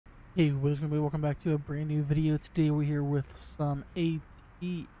Hey, what is going to be? Welcome back to a brand new video. Today we're here with some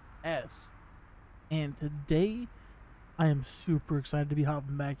ATS, and today I am super excited to be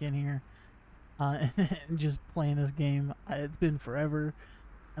hopping back in here and just playing this game. It's been forever,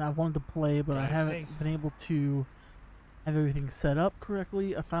 and I wanted to play, but I Drive safe. haven't been able to have everything set up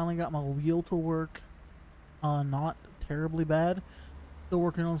correctly. I finally got my wheel to work, not terribly bad. Still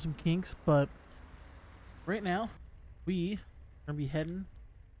working on some kinks, but right now we are going to be heading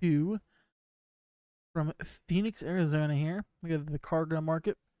to from Phoenix, Arizona here. We got the cargo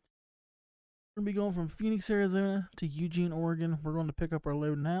market. We're going to be going from Phoenix, Arizona to Eugene, Oregon. We're going to pick up our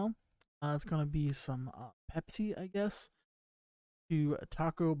load now. It's going to be some Pepsi, I guess, to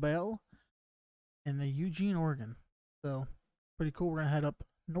Taco Bell in the Eugene, Oregon. So, pretty cool. We're going to head up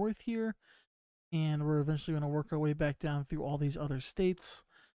north here, and we're eventually going to work our way back down through all these other states.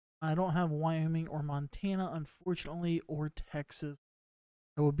 I don't have Wyoming or Montana, unfortunately, or Texas.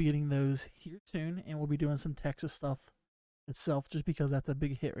 I will be getting those here soon, and we'll be doing some Texas stuff itself just because that's a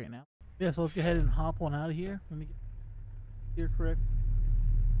big hit right now. Yeah, so let's go ahead and hop on out of here. Let me get here correct.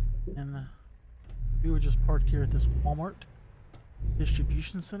 And we were just parked here at this Walmart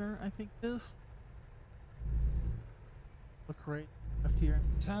distribution center, I think it is. Look right left here.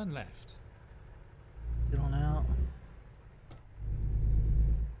 Turn left. Get on out.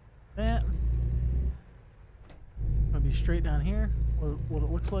 That. Gonna be straight down here. What it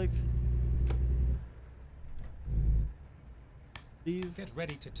looks like. Leave. Get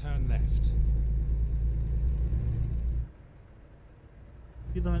ready to turn left.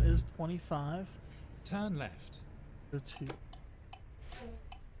 Speed limit is 25. Turn left. Let's see.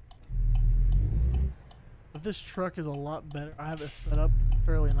 But this truck is a lot better. I have it set up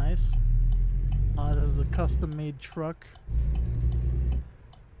fairly nice. This is a custom made truck.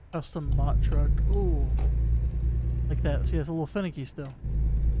 Custom bought truck. Ooh. Like that. See, it's a little finicky still.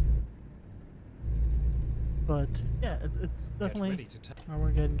 But yeah, it's definitely. Get ready to turn. We're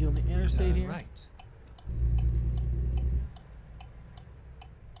gonna go ahead and get on the interstate here. Right.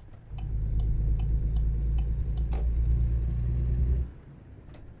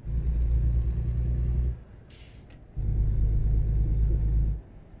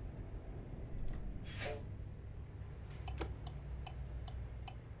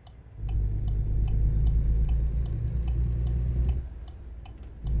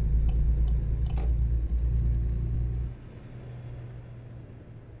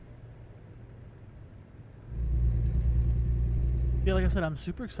 Yeah, like I said, I'm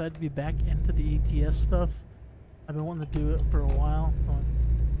super excited to be back into the ATS stuff. I've been wanting to do it for a while.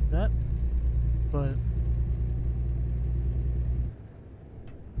 That, but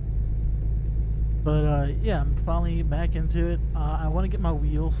yeah, I'm finally back into it. I want to get my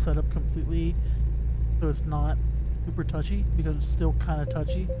wheels set up completely so it's not super touchy because it's still kind of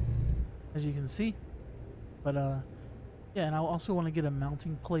touchy, as you can see. But yeah, and I also want to get a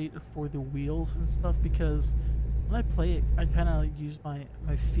mounting plate for the wheels and stuff because when I play it, I kind of use my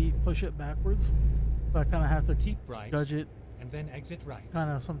feet, push it backwards. So I kind of have to keep right, judge it, and then exit right. kind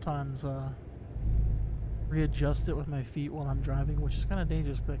of sometimes readjust it with my feet while I'm driving, which is kind of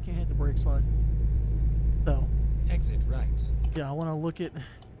dangerous because I can't hit the brake slide. So exit right. yeah, I want to look at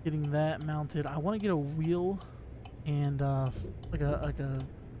getting that mounted. I want to get a wheel and like a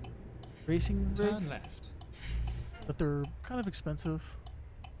racing rig, Turn left. but they're kind of expensive,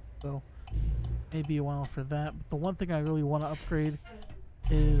 so maybe a while for that. But the one thing I really want to upgrade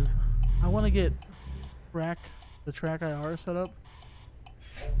is I want to get the track IR set up.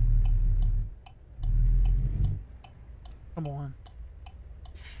 Come on.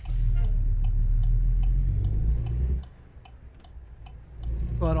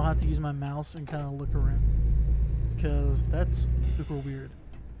 So I don't have to use my mouse and kind of look around because that's super weird.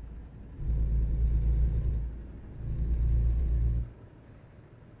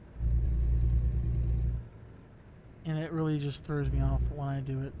 And it really just throws me off when I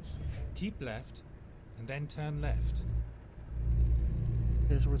do it. So. Keep left, and then turn left.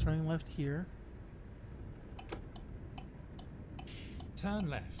 Okay, so we're turning left here. Turn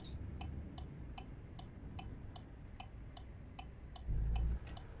left.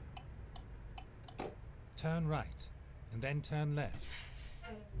 Turn right, and then turn left.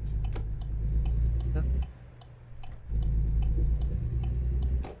 Yep.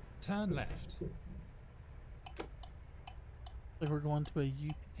 Turn left. Like we're going to a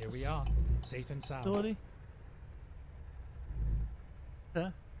UPS Here we are, safe and sound. facility.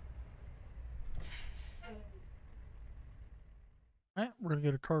 Okay. Alright, we're gonna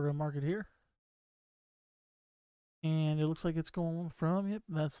go to cargo market here. And it looks like it's going from, yep,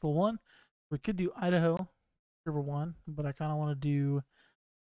 that's the one. We could do Idaho, River 1, but I kind of want to do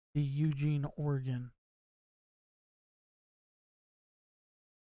the Eugene, Oregon.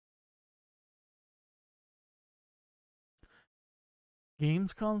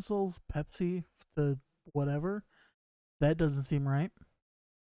 Games consoles, Pepsi to whatever. That doesn't seem right.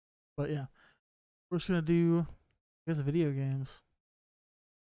 But yeah, we're just gonna do, I guess, video games.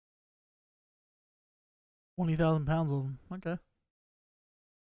 20,000 pounds of them. Okay.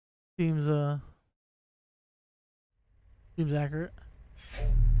 Seems seems accurate.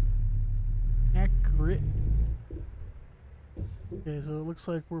 Accurate. Okay, so it looks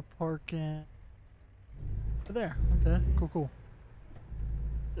like we're parking there. Okay, cool.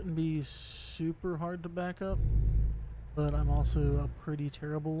 Shouldn't be super hard to back up, but I'm also a pretty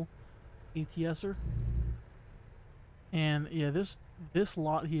terrible ATSer. And yeah, this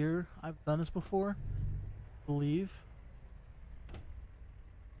lot here, I've done this before, I believe.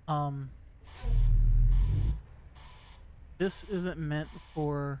 This isn't meant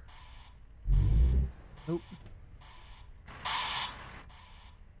for, nope.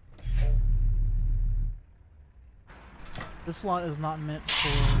 This lot is not meant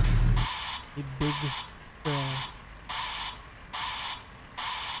for a big fill.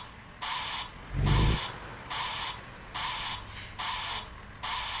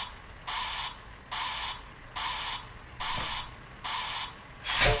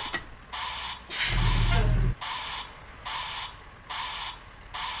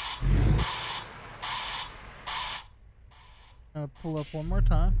 I'm gonna pull up one more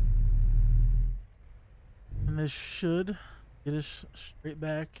time. And this should get us straight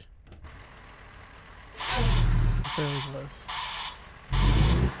back. Fairly close.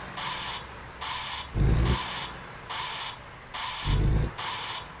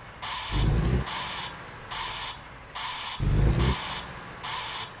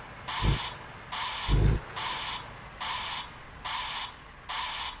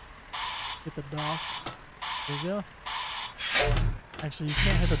 Hit the dock. There we go. Actually, you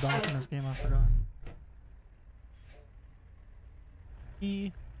can't hit the dock in this game, I forgot.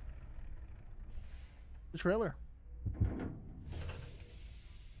 The trailer.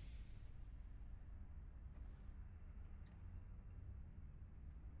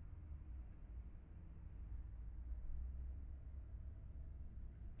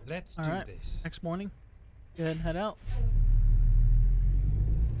 Let's All do right. this. Next morning, go ahead and head out.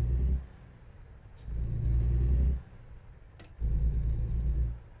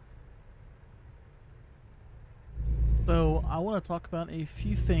 So I want to talk about a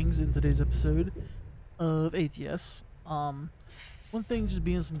few things in today's episode of ATS. One thing just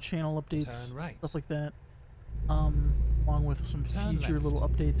being some channel updates, Turn right. stuff like that. Along with some Turn future left. little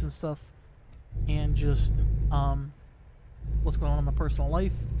updates and stuff, and just what's going on in my personal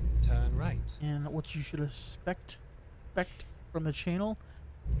life Turn right. and what you should expect from the channel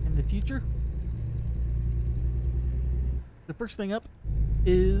in the future. The first thing up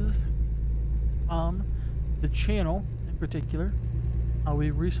is the channel in particular. We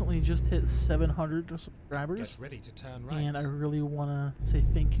recently just hit 700 subscribers, Get ready to turn right. and I really want to say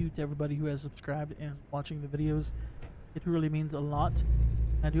thank you to everybody who has subscribed and watching the videos. It really means a lot.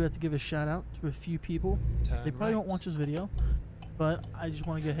 I do have to give a shout out to a few people. Turn They probably right. won't watch this video, but I just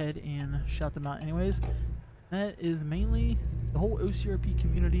want to go ahead and shout them out anyways. That is mainly the whole OCRP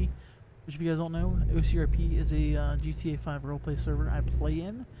community, which if you guys don't know, OCRP is a GTA 5 roleplay server I play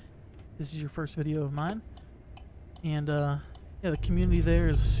in. This is your first video of mine. And yeah, the community there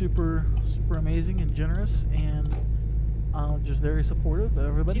is super amazing and generous, and just very supportive of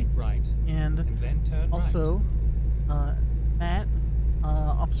everybody. Keep right. And then turn also, Matt,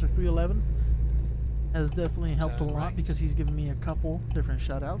 Officer 311, has definitely helped a Turn lot right. because he's given me a couple different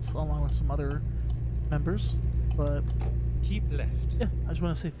shout outs along with some other members. But right. Keep left. yeah, I just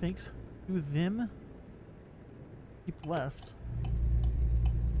want to say thanks to them. Keep left.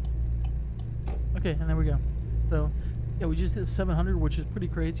 Okay, and there we go. So yeah, we just hit 700, which is pretty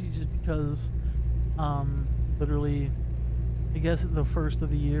crazy just because literally, I guess at the first of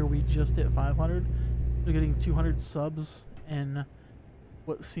the year we just hit 500. We're getting 200 subs in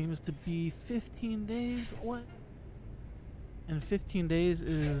what seems to be 15 days. What? And 15 days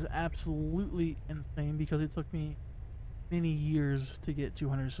is absolutely insane because it took me many years to get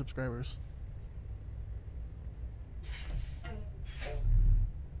 200 subscribers.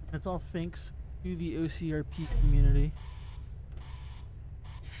 It's all thanks to the OCRP community.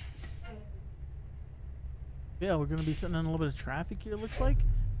 Yeah, we're gonna be sitting in a little bit of traffic here, it looks like.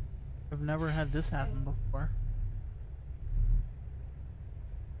 I've never had this happen before.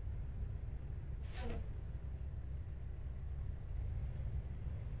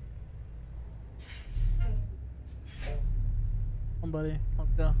 Come on, buddy. Let's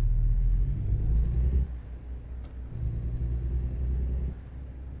go.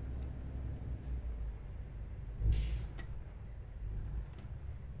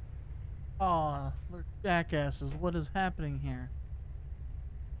 Aw, they're jackasses. What is happening here?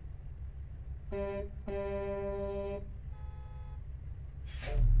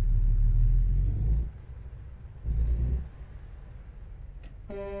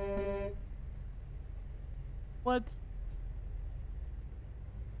 What?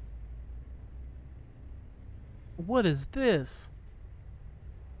 What is this?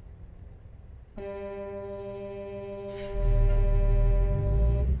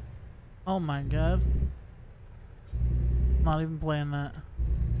 Oh my god. Not even playing that.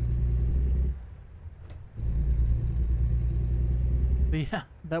 But yeah,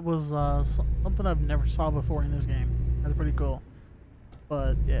 that was something I've never saw before in this game. That's pretty cool.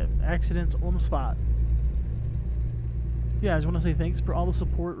 But yeah, accidents on the spot. Yeah, I just want to say thanks for all the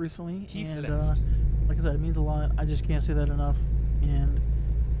support recently. And like I said, it means a lot. I just can't say that enough. And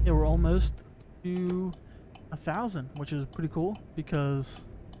yeah, we're almost to 1,000, which is pretty cool because,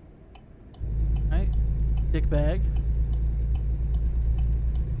 right? Dick bag.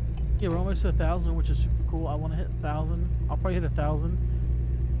 Yeah, we're almost to 1,000, which is super cool. I want to hit 1,000. I'll probably hit 1,000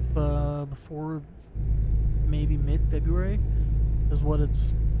 before maybe mid-February is what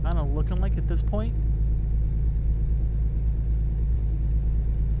it's kind of looking like at this point.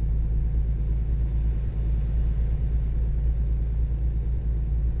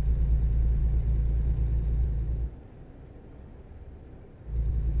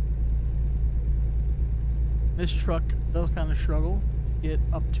 This truck does kind of struggle to get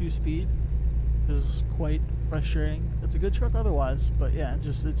up to speed, which is quite frustrating. It's a good truck otherwise, but yeah, it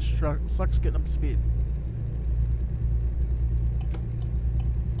sucks getting up to speed.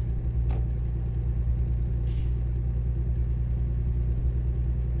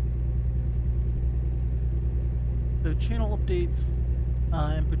 The channel updates,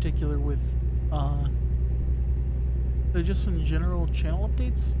 in particular with, they're just some general channel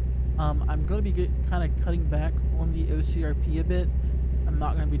updates. I'm going to be kind of cutting back on the OCRP a bit. I'm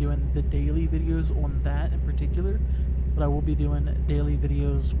not going to be doing the daily videos on that in particular, but I will be doing daily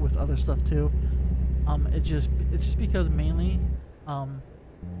videos with other stuff too. It's just because mainly,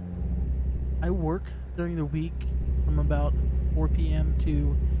 I work during the week from about 4 p.m.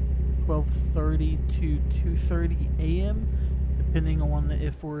 to 12:30 to 2:30 a.m. depending on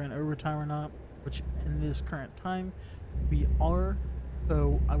if we're in overtime or not, which in this current time we are.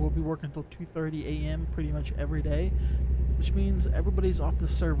 So I will be working until 2:30 a.m. pretty much every day, which means everybody's off the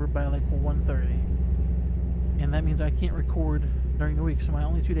server by like 1:30, and that means I can't record during the week. So my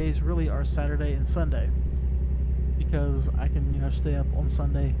only 2 days really are Saturday and Sunday, because I can, you know, stay up on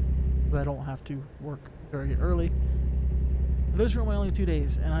Sunday because I don't have to work very early. Those are my only 2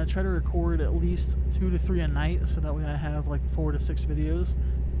 days, and I try to record at least 2 to 3 a night, so that way I have like 4 to 6 videos.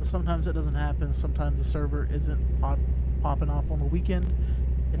 But sometimes that doesn't happen. Sometimes the server isn't popping off on the weekend.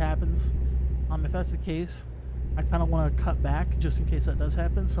 It happens. If that's the case, I kind of want to cut back just in case that does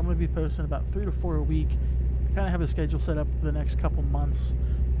happen. So I'm going to be posting about 3 to 4 a week. I kind of have a schedule set up for the next couple months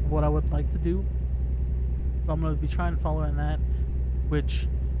of what I would like to do. So I'm going to be trying to follow in that, which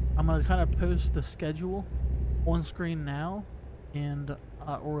I'm going to kind of post the schedule on screen now, and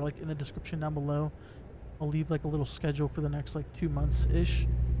or like in the description down below. I'll leave like a little schedule for the next like 2 months ish,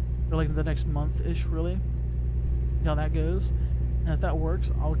 or like the next month ish, really. How that goes, and if that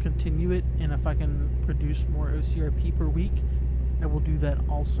works, I'll continue it, and if I can produce more OCRP per week, I will do that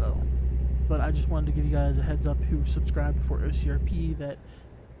also. But I just wanted to give you guys a heads up who subscribed for OCRP that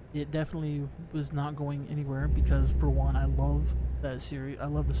it definitely was not going anywhere, because for one, I love that series, I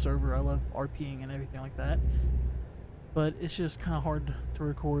love the server, I love RPing and everything like that, but it's just kind of hard to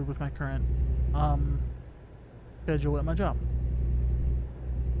record with my current schedule at my job.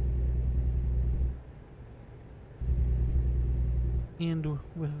 And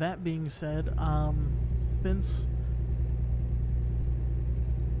with that being said, since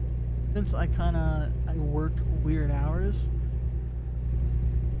I work weird hours,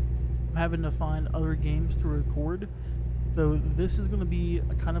 I'm having to find other games to record. So this is going to be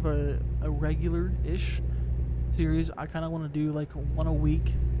a kind of a regular-ish series. I kind of want to do like one a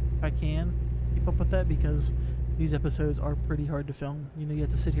week if I can keep up with that, because these episodes are pretty hard to film. You know, you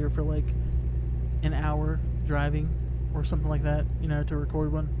have to sit here for like an hour driving or something like that, you know, to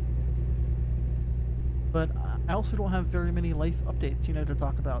record one. But I also don't have very many life updates, you know, to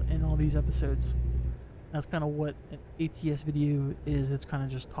talk about in all these episodes. That's kind of what an ATS video is. It's kind of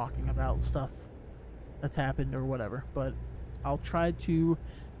just talking about stuff that's happened or whatever. But I'll try to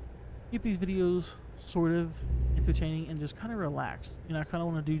keep these videos sort of entertaining and just kind of relaxed. You know, I kind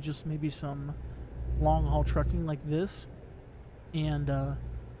of want to do just maybe some long haul trucking like this, and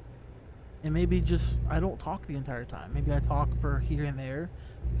maybe just I don't talk the entire time. Maybe I talk for here and there,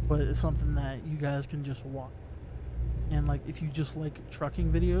 but it's something that you guys can just watch. And like if you just like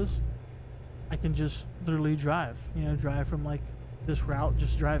trucking videos, I can just literally drive. You know, drive from like this route,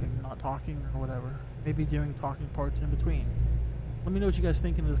 just driving, not talking or whatever. Maybe doing talking parts in between. Let me know what you guys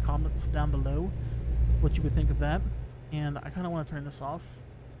think in the comments down below, what you would think of that. And I kind of want to turn this off.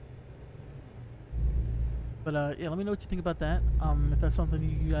 But yeah, let me know what you think about that. If that's something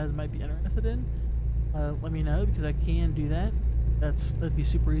you guys might be interested in, let me know, because I can do that. That'd be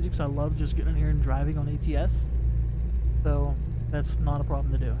super easy, because I love just getting in here and driving on ATS. So that's not a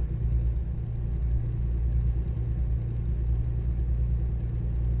problem to do.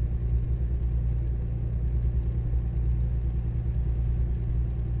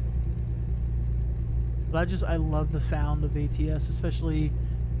 But I love the sound of ATS, especially.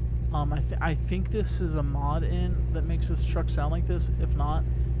 I think this is a mod in that makes this truck sound like this. If not,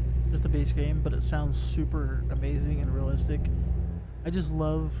 just the base game, but it sounds super amazing and realistic. I just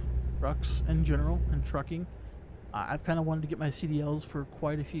love trucks in general and trucking. I've kind of wanted to get my CDLs for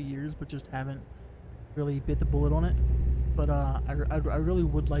quite a few years, but just haven't really bit the bullet on it. But I really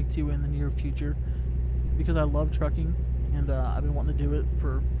would like to in the near future, because I love trucking, and I've been wanting to do it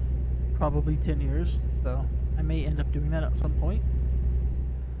for probably 10 years. So I may end up doing that at some point.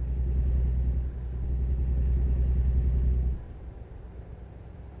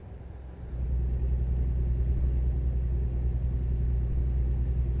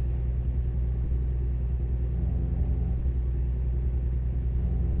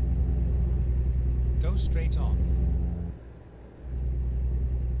 Go straight on.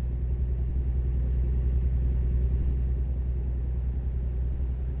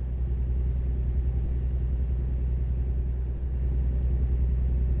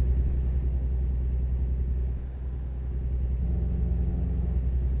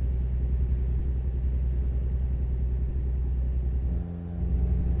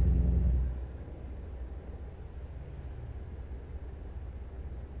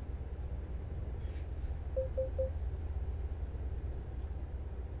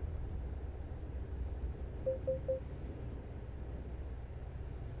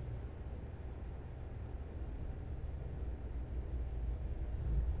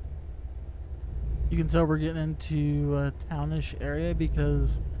 You can tell we're getting into a townish area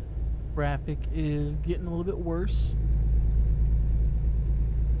because traffic is getting a little bit worse.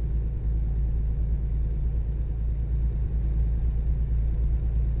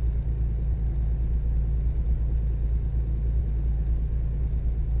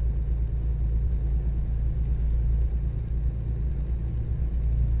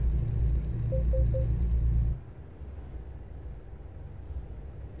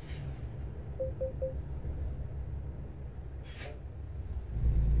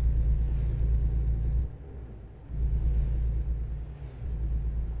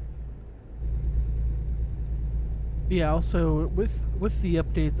 Yeah, also with the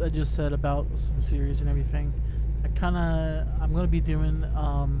updates I just said about some series and everything, I'm gonna be doing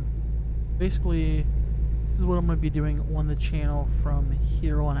basically this is what I'm gonna be doing on the channel from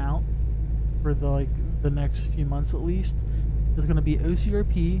here on out for the next few months at least. There's gonna be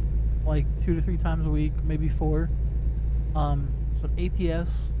OCRP like 2 to 3 times a week, maybe 4. Some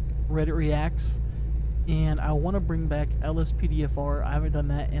ATS, Reddit Reacts, and I want to bring back LSPDFR. I haven't done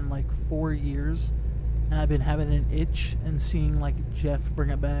that in like 4 years. And I've been having an itch and seeing like Jeff bring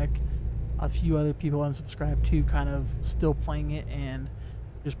it back, a few other people I'm subscribed to kind of still playing it and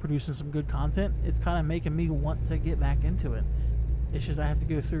just producing some good content. It's kind of making me want to get back into it. It's just I have to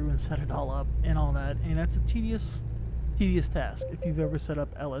go through and set it all up and all that, and that's a tedious task if you've ever set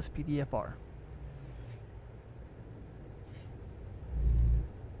up LSPDFR.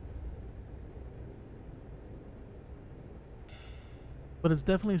 But it's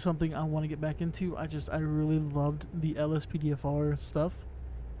definitely something I want to get back into. I really loved the LSPDFR stuff.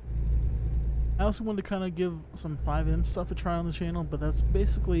 I also wanted to kind of give some 5M stuff a try on the channel, but that's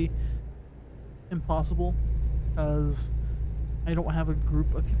basically impossible because I don't have a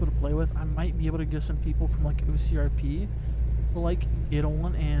group of people to play with. I might be able to get some people from like OCRP to like get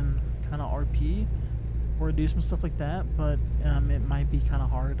on and kind of RP or do some stuff like that, but it might be kind of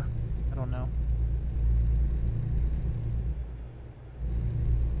hard. I don't know.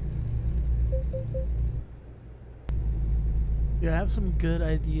 Yeah, I have some good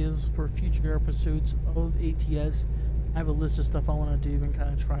ideas for future episodes of ATS. I have a list of stuff I want to do and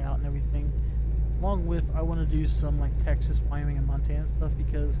kind of try out and everything. Along with, I want to do some like Texas, Wyoming, and Montana stuff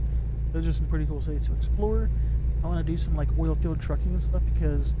because Those are some pretty cool states to explore. I want to do some like oil field trucking and stuff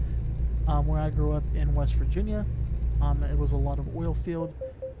because where I grew up in West Virginia, it was a lot of oil field,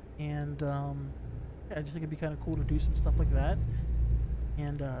 and yeah, I just think it'd be kind of cool to do some stuff like that,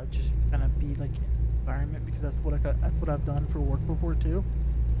 and just kind of be like in the environment because that's what I've done for work before too.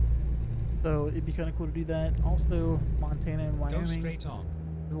 So it'd be kind of cool to do that. Also, Montana and Go Wyoming, straight on.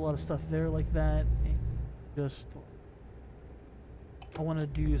 there's a lot of stuff there like that. And just I want to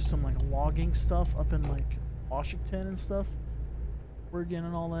do some like logging stuff up in like Washington and stuff, Oregon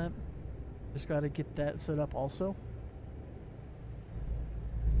and all that. Just got to get that set up also.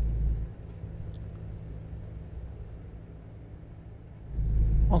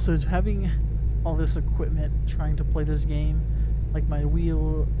 Also, having all this equipment trying to play this game, like my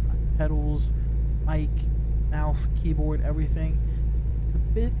wheel, pedals, mic, mouse, keyboard, everything, a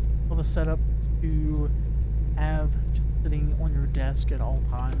bit of a setup to have just sitting on your desk at all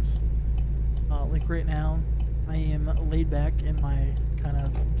times. Like right now, I am laid back in my kind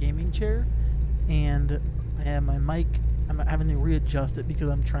of gaming chair, and I have my mic. I'm having to readjust it because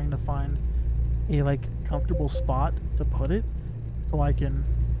I'm trying to find a like comfortable spot to put it so I can,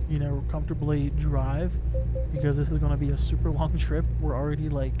 you know, comfortably drive, because this is going to be a super long trip. We're already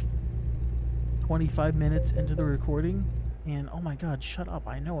like 25 minutes into the recording, and oh my god, shut up,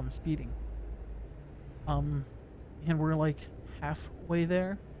 I know I'm speeding. And we're like halfway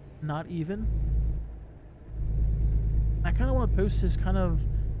there, not even. I kind of want to post this kind of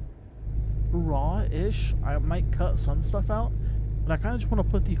raw-ish. I might cut some stuff out, but I kind of just want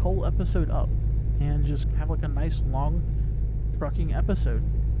to put the whole episode up and just have like a nice long trucking episode.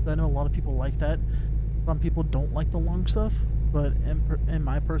 I know a lot of people like that. Some people don't like the long stuff, but in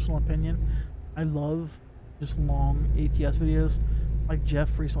my personal opinion, I love just long ATS videos. Like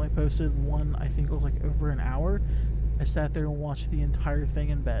Jeff recently posted one, I think it was like over an hour. I sat there and watched the entire thing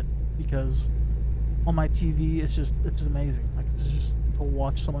in bed because on my TV it's just amazing. Like it's just to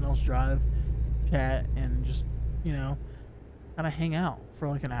watch someone else drive, chat, and just, you know, kind of hang out for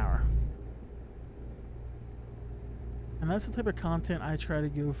like an hour. And that's the type of content I try to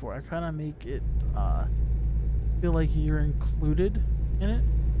go for. I kind of make it feel like you're included in it.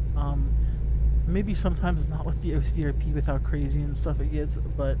 Maybe sometimes not with the OCRP with how crazy and stuff it gets,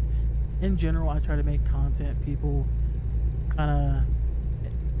 but in general, I try to make content people kind of,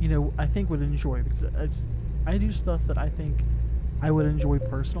 you know, I think would enjoy, because I do stuff that I think I would enjoy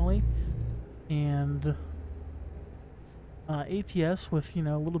personally. And ATS with, you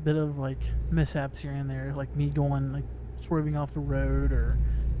know, a little bit of like mishaps here and there, like me going like swerving off the road, or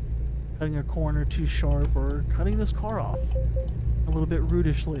cutting a corner too sharp, or cutting this car off a little bit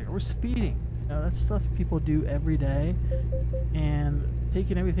rudishly, or speeding. You know, that's stuff people do every day, and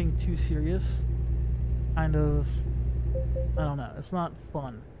taking everything too serious, kind of, I don't know, it's not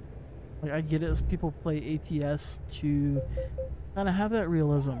fun. Like, I get it as people play ATS to kind of have that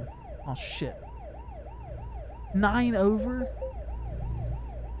realism. Oh shit. 9 over?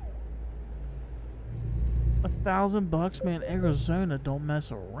 $1,000, man. Arizona don't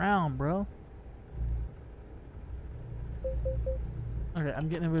mess around, bro. Okay, I'm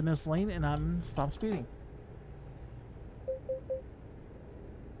getting in this lane and I'm stop speeding.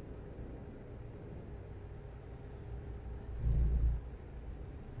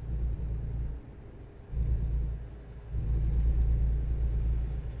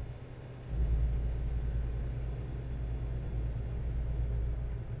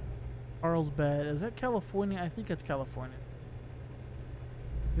 Carlsbad. Is that California? I think it's California.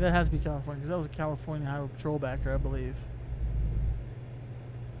 That has to be California, because that was a California Highway Patrol backer, I believe.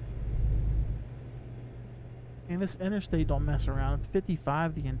 And this interstate don't mess around. It's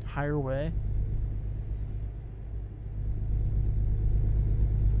 55 the entire way.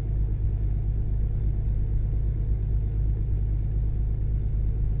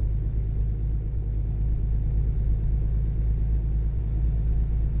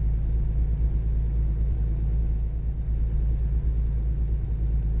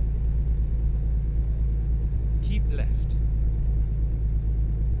 Keep left.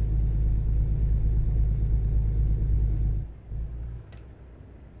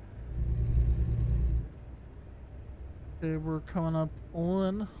 Okay, we're coming up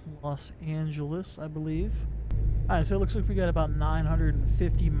on Los Angeles, I believe. Alright, so it looks like we got about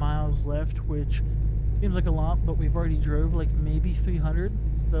 950 miles left, which seems like a lot, but we've already drove like maybe 300.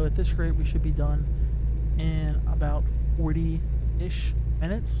 So at this rate, we should be done in about 40-ish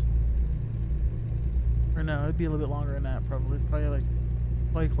minutes. Or no, it'd be a little bit longer than that, probably.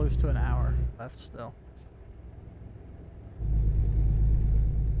 Probably close to an hour left still.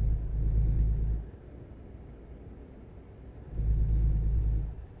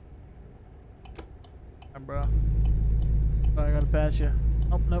 past you.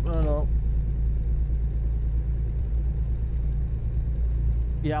 Oh, nope, no, no.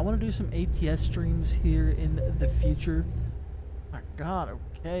 Yeah, I want to do some ATS streams here in the future. My God,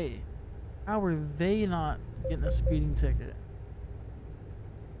 okay. How are they not getting a speeding ticket?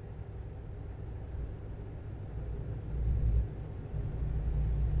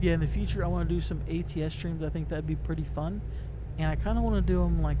 Yeah, in the future, I want to do some ATS streams. I think that'd be pretty fun. And I kind of want to do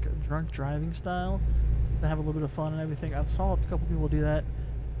them like drunk driving style to have a little bit of fun and everything. I've saw a couple people do that.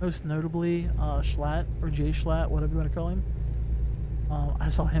 Most notably, Schlatt, or Jay Schlatt, whatever you want to call him. I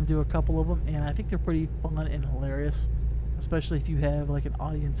saw him do a couple of them, and I think they're pretty fun and hilarious. Especially if you have like an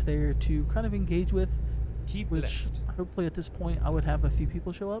audience there to kind of engage with. Keep Which, left. hopefully at this point, I would have a few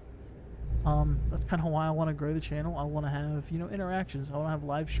people show up. That's kind of why I want to grow the channel. I want to have, you know, interactions. I want to have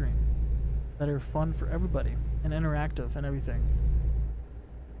live stream that are fun for everybody and interactive and everything.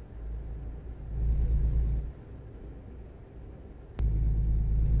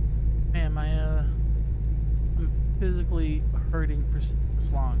 Man, I'm physically hurting for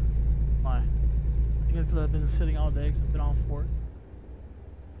this long. Why? I think it's because I've been sitting all day because I've been off work,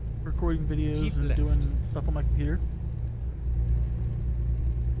 recording videos Keep and left. doing stuff on my computer.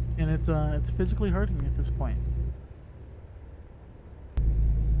 And it's physically hurting me at this point.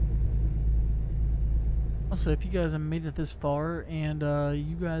 Also, if you guys have made it this far and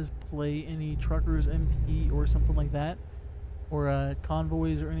you guys play any Truckers MP or something like that, or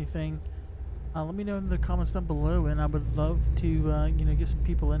Convoys or anything, let me know in the comments down below, and I would love to you know, get some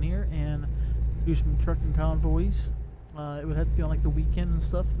people in here and do some trucking convoys. It would have to be on like the weekend and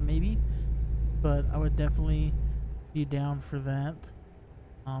stuff, maybe, but I would definitely be down for that.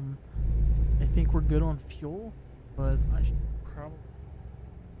 I think we're good on fuel, but I should probably...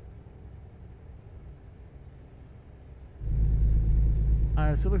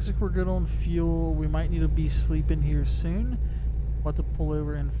 Alright, so it looks like we're good on fuel. We might need to be sleeping here soon. We'll have to pull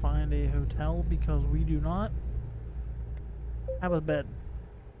over and find a hotel because we do not have a bed.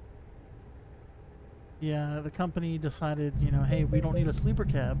 Yeah, the company decided, you know, hey, we don't need a sleeper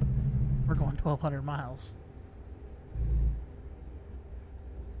cab. We're going 1,200 miles.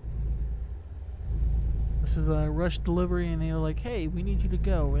 This is a rush delivery, and they're like, hey, we need you to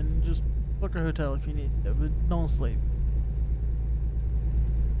go and just book a hotel if you need to, but don't sleep.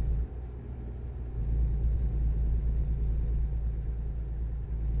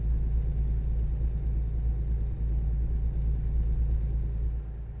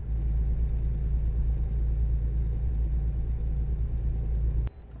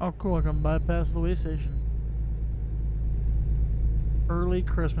 Oh, cool, I can bypass the way station. Early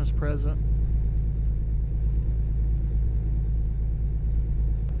Christmas present.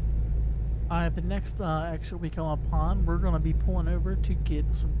 At the next exit we come upon, we're going to be pulling over to get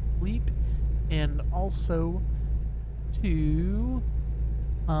some sleep and also to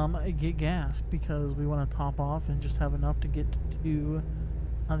get gas because we want to top off and just have enough to get to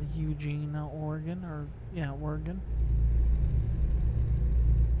Eugene, Oregon, or yeah, Oregon.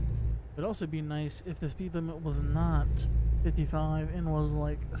 It'd also be nice if the speed limit was not 55 and was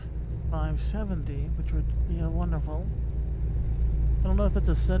like 570, which would be wonderful. I don't know if that's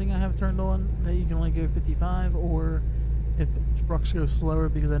a setting I have turned on that you can only go 55, or if trucks go slower,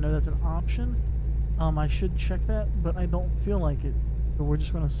 because I know that's an option. I should check that, but I don't feel like it. So we're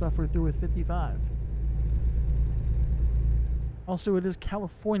just going to suffer through with 55. Also, it is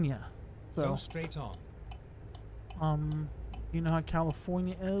California, so Go straight on. you know how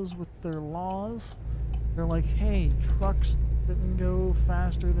California is with their laws. They're like, hey, trucks shouldn't go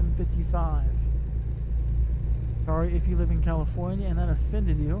faster than 55. Sorry if you live in California and that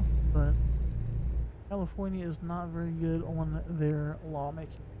offended you, but California is not very good on their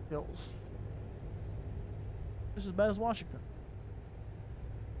lawmaking skills. Just as bad as Washington.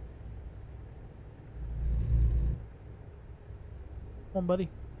 Come on, buddy.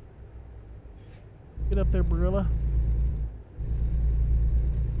 Get up there, Barilla.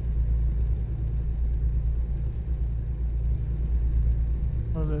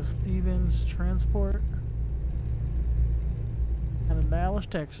 What was that? Stevens Transport? Out of Dallas,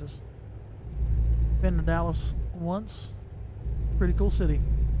 Texas. Been to Dallas once. Pretty cool city.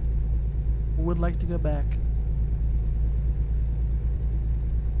 Would like to go back.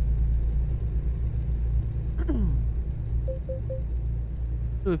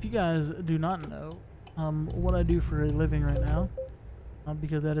 So if you guys do not know what I do for a living right now,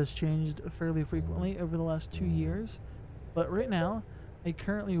 because that has changed fairly frequently over the last 2 years, but right now I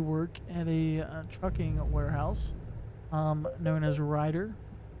currently work at a trucking warehouse known as Ryder.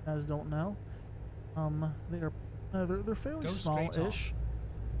 If you guys don't know, they're fairly small-ish.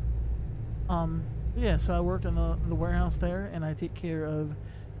 Yeah, so I work in the warehouse there, and I take care of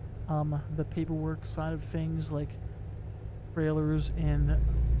the paperwork side of things, like trailers and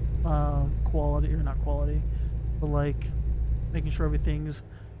quality, or not quality, but like making sure everything's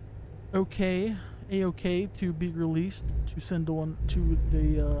okay, a-okay to be released to send on to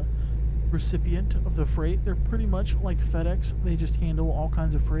the recipient of the freight. They're pretty much like FedEx. They just handle all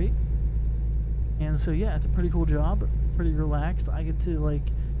kinds of freight. And so yeah, it's a pretty cool job, pretty relaxed. I get to like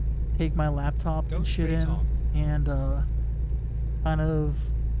take my laptop and shit in and kind of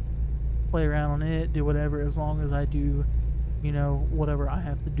play around on it, do whatever, as long as I do, you know, whatever I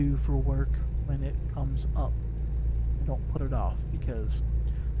have to do for work when it comes up. Don't put it off, because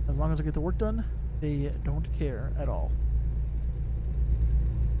as long as I get the work done, they don't care at all.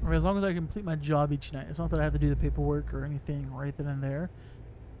 Or as long as I complete my job each night. It's not that I have to do the paperwork or anything right then and there,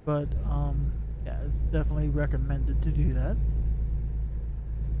 but yeah, it's definitely recommended to do that.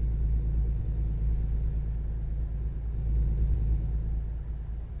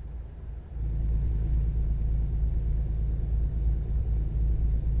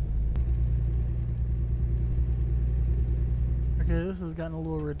 Okay, this has gotten a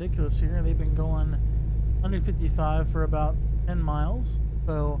little ridiculous here. They've been going 155 for about 10 miles,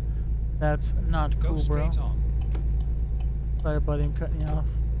 so that's not cool, bro. Sorry, buddy, I'm cutting you off.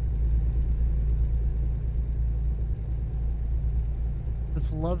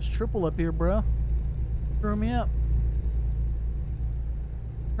 This love's triple up here, bro. Screw me up.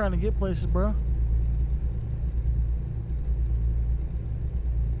 I'm trying to get places, bro.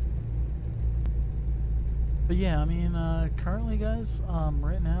 But yeah, I mean, currently, guys,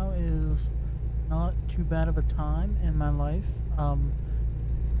 right now is not too bad of a time in my life.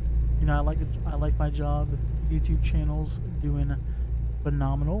 You know, I like my job. YouTube channel's doing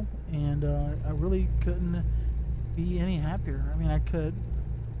phenomenal, and I really couldn't be any happier. I mean, I could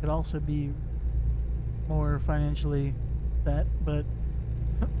also be more financially set, but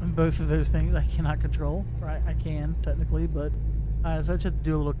both of those things I cannot control. Right? I can technically, but so I just had to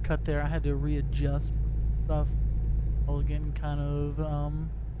do a little cut there. I had to readjust stuff. I was getting kind of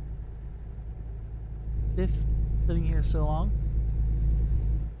stiff sitting here so long.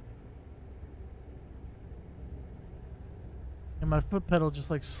 And my foot pedal just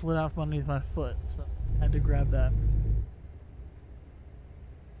like slid off underneath my foot, so I had to grab that.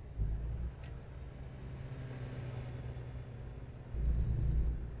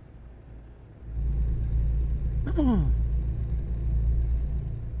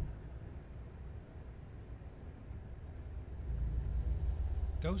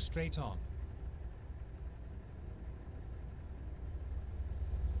 Go straight on.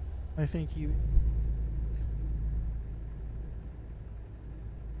 I thank you.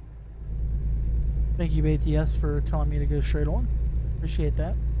 Thank you, ATS, for telling me to go straight on. Appreciate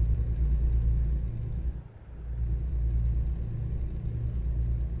that.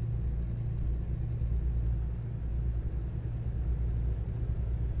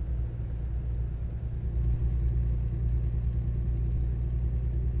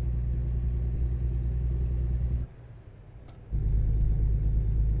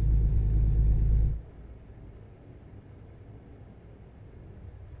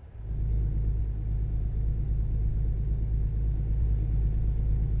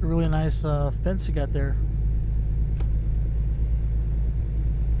 Really nice fence you got there.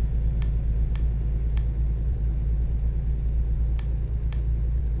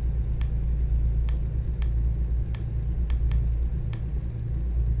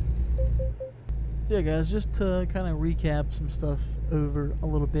 So yeah, guys, just to kind of recap some stuff over a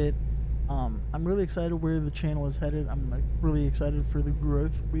little bit. I'm really excited where the channel is headed. I'm like, really excited for the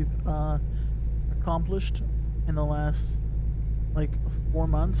growth we've accomplished in the last like 4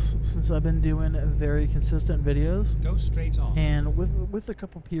 months since I've been doing very consistent videos. Go straight on. And with a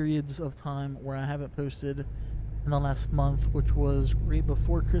couple periods of time where I haven't posted in the last month, which was right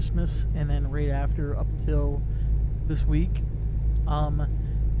before Christmas and then right after up till this week,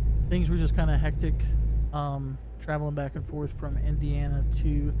 things were just kind of hectic. Traveling back and forth from Indiana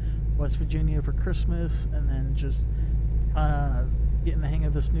to West Virginia for Christmas, and then just kind of getting the hang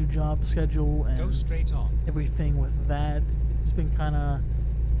of this new job schedule and go straight on. Everything with that. It's been kind of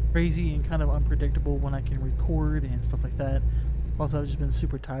crazy and kind of unpredictable when I can record and stuff like that. Plus, I've just been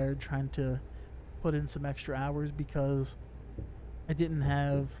super tired trying to put in some extra hours because I didn't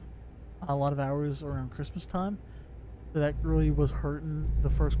have a lot of hours around Christmas time. So that really was hurting the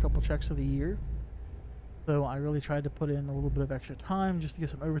first couple checks of the year. So I really tried to put in a little bit of extra time just to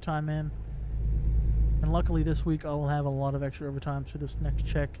get some overtime in. And luckily this week I will have a lot of extra overtime, so this next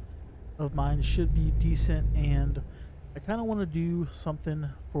check of mine should be decent and I kind of want to do something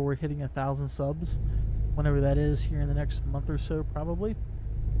for hitting 1,000 subs, whenever that is, here in the next month or so, probably.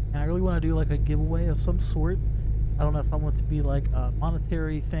 And I really want to do like a giveaway of some sort. I don't know if I want it to be like a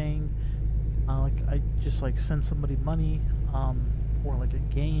monetary thing, like I just like send somebody money, or like a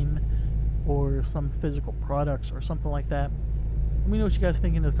game, or some physical products or something like that. Let me know what you guys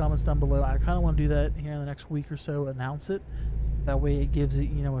think in the comments down below. I kind of want to do that here in the next week or so, announce it. That way it gives it,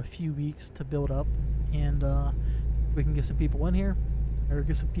 you know, a few weeks to build up, and we can get some people in here, or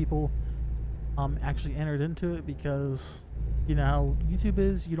get some people actually entered into it, because you know how YouTube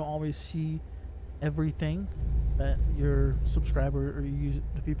is, you don't always see everything that your subscriber or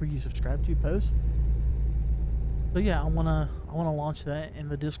the people you subscribe to post. But yeah, I wanna launch that in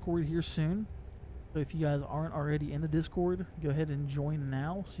the Discord here soon. So if you guys aren't already in the Discord, go ahead and join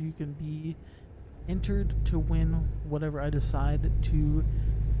now so you can be entered to win whatever I decide to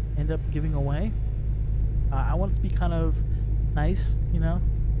end up giving away. I want it to be kind of nice, you know,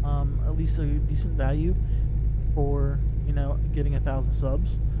 at least a decent value for, you know, getting 1,000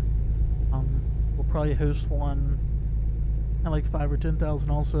 subs. We'll probably host one at like 5 or 10,000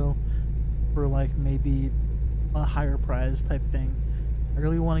 also, for like maybe a higher prize type thing. I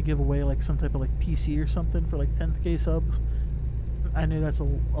really want to give away like some type of like PC or something for like 10k subs. I know that's a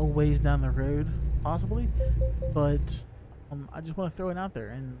ways down the road, possibly, but I just want to throw it out there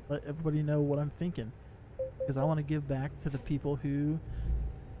and let everybody know what I'm thinking, because I want to give back to the people who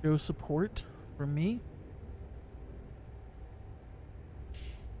show support for me.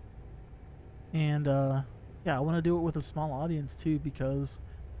 And yeah, I want to do it with a small audience too, because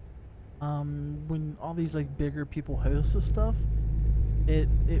when all these like bigger people host this stuff, it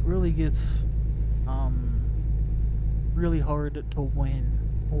really gets really hard to win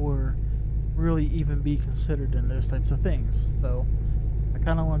or really even be considered in those types of things. So I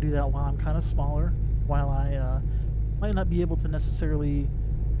kind of want to do that while I'm kind of smaller, while I might not be able to necessarily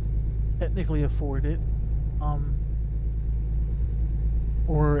technically afford it,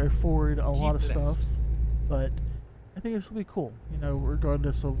 or afford a lot of stuff, but I think this will be cool, you know,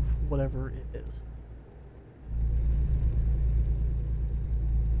 regardless of whatever it is.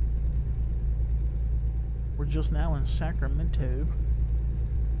 We're just now in Sacramento.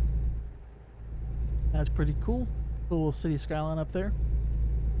 That's pretty cool. Cool little city skyline up there.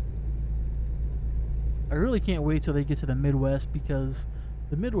 I really can't wait till they get to the Midwest, because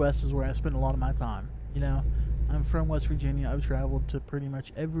the Midwest is where I spend a lot of my time. You know, I'm from West Virginia. I've traveled to pretty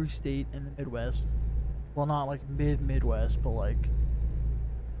much every state in the Midwest. Well, not like mid-Midwest, but like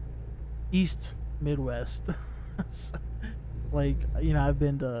East Midwest. So, like, you know, I've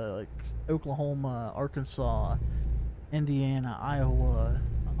been to like Oklahoma, Arkansas, Indiana, Iowa,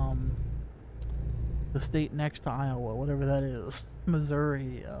 the state next to Iowa, whatever that is,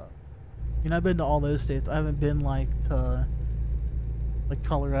 Missouri. You know, I've been to all those states. I haven't been like to like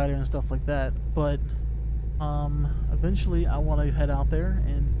Colorado and stuff like that, but eventually I want to head out there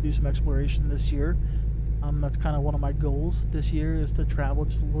and do some exploration this year. That's kind of one of my goals this year, is to travel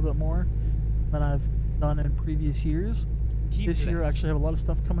just a little bit more than I've done in previous years. This year I actually have a lot of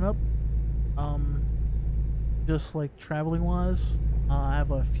stuff coming up, just like traveling wise. I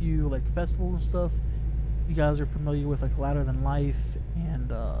have a few like festivals and stuff. You guys are familiar with like Louder Than Life,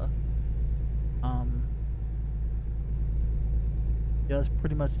 and yeah, that's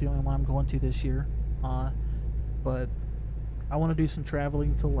pretty much the only one I'm going to this year. But I want to do some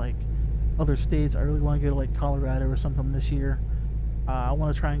traveling to like other states. I really want to go to like Colorado or something this year. I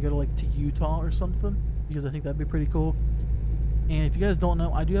want to try and go to like to Utah or something, because I think that'd be pretty cool. And if you guys don't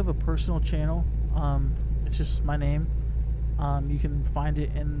know, I do have a personal channel. It's just my name. You can find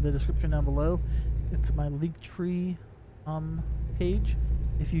it in the description down below. It's my Linktree page.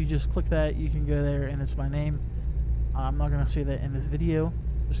 If you just click that, you can go there and it's my name. I'm not going to say that in this video,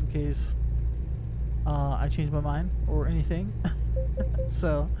 just in case I change my mind or anything.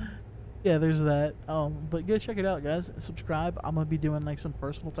 So yeah, there's that. But go check it out, guys. Subscribe. I'm going to be doing like some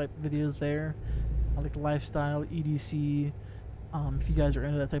personal type videos there, like lifestyle, EDC. If you guys are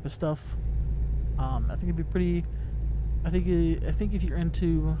into that type of stuff, I think it'd be pretty. I think if you're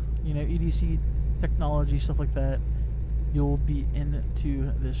into, you know, EDC technology, stuff like that, you'll be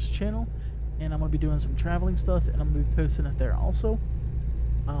into this channel. And I'm gonna be doing some traveling stuff, and I'm gonna be posting it there also.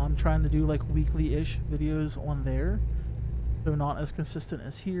 I'm trying to do like weekly-ish videos on there, so not as consistent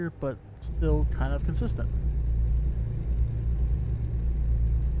as here, but still kind of consistent.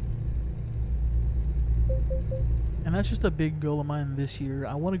 And that's just a big goal of mine this year.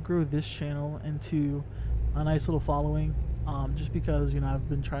 I want to grow this channel into a nice little following, just because, you know, I've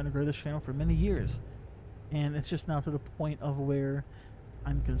been trying to grow this channel for many years, and it's just now to the point of where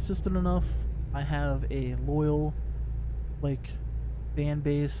I'm consistent enough. I have a loyal like fan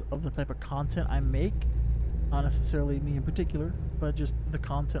base of the type of content I make. Not necessarily me in particular, but just the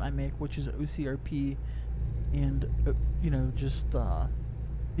content I make, which is OCRP and you know, just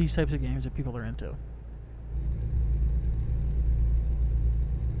these types of games that people are into.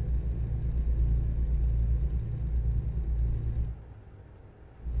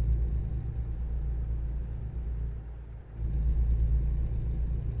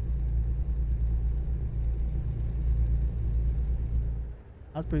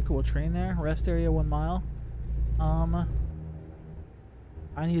 That's pretty cool. Train there. Rest area 1 mile.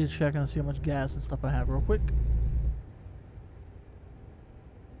 I need to check and see how much gas and stuff I have real quick.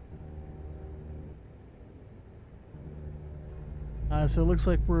 So it looks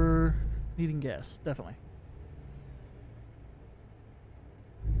like we're needing gas, definitely.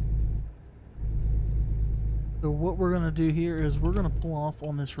 So what we're gonna do here is we're gonna pull off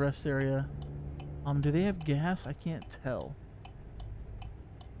on this rest area. Do they have gas? I can't tell.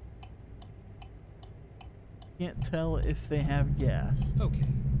 Can't tell if they have gas. Okay,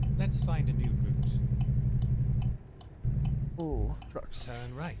 let's find a new route. Oh, trucks.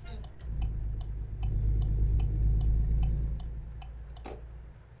 Turn right.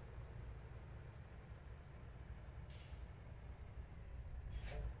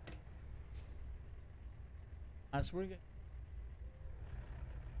 That's where we go.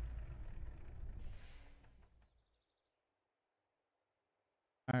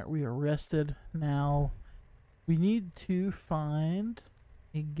 Alright, we are rested. Now, we need to find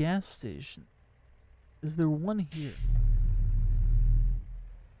a gas station. Is there one here?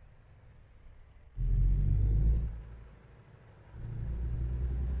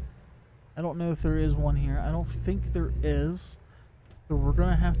 I don't know if there is one here. I don't think there is. So we're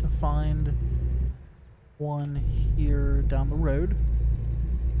gonna have to find one here down the road.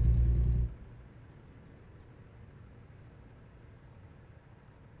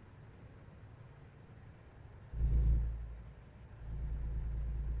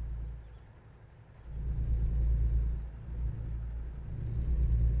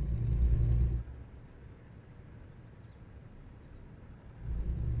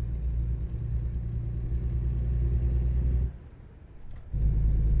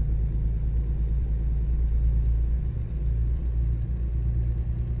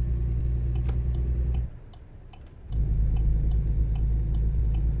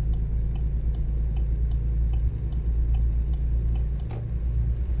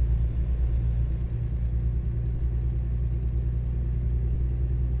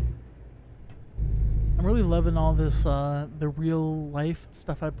 I'm really loving all this, the real life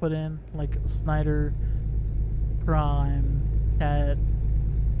stuff I put in, like Snyder, Prime, Cat,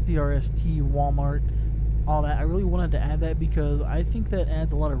 CRST, Walmart, all that. I really wanted to add that because I think that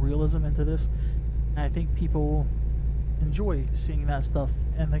adds a lot of realism into this. And I think people enjoy seeing that stuff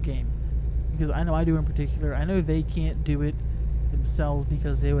in the game. Because I know I do in particular. I know they can't do it themselves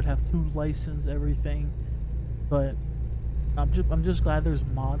because they would have to license everything. But I'm just glad there's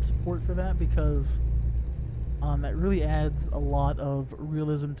mod support for that because that really adds a lot of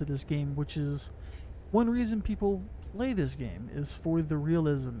realism to this game, which is one reason people play this game, is for the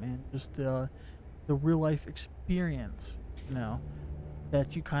realism and just the real life experience, you know,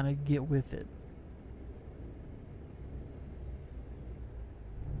 that you kind of get with it.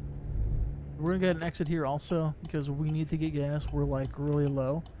 We're gonna get an exit here also because we need to get gas. We're like really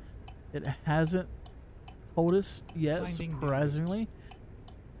low. It hasn't told us yet, surprisingly,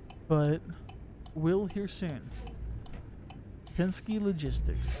 but will here soon. Penske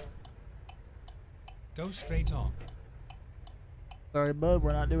Logistics. Go straight on. Sorry, bud,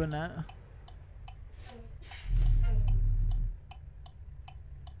 we're not doing that.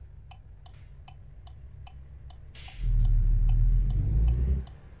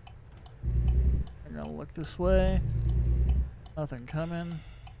 I'm gonna look this way. Nothing coming.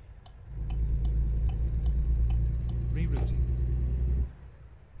 Rerouting.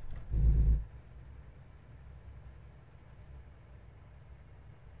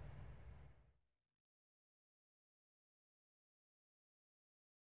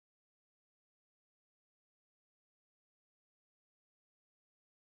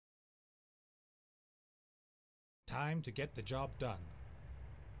 Time to get the job done.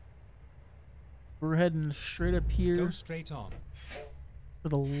 We're heading straight up here. Go straight on. To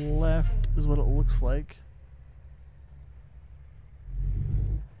the left is what it looks like.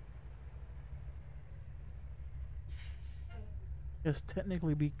 Guess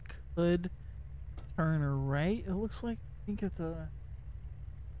technically we could turn right, it looks like. I think it's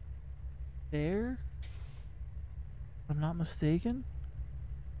there, if I'm not mistaken.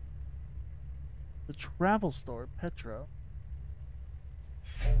 The travel store, Petro.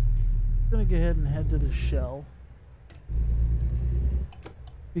 gonna go ahead and head to the Shell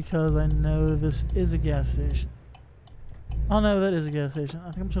because I know this is a gas station. Oh no, that is a gas station.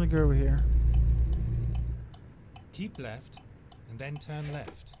 I think I'm just gonna go over here. Keep left, and then turn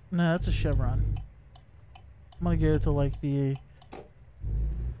left. No, that's a Chevron. I'm gonna go to like the...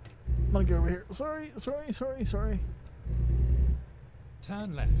 I'm gonna go over here. Sorry.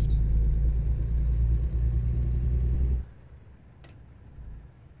 Turn left.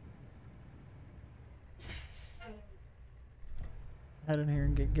 Head in here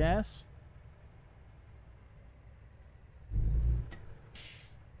and get gas.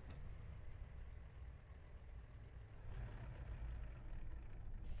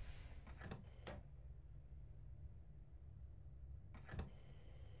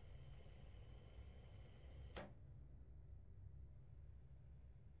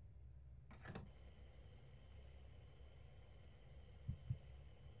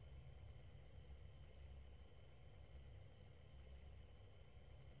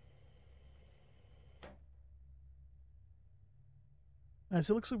 Alright,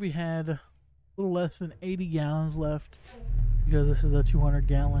 so it looks like we had a little less than 80 gallons left because this is a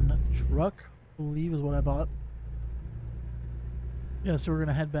 200-gallon truck, I believe is what I bought. Yeah, so we're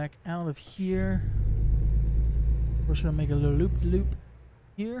gonna head back out of here. We're just gonna make a little loop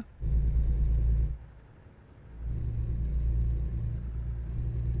here.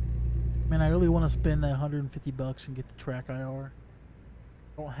 Man, I really want to spend that $150 and get the track IR.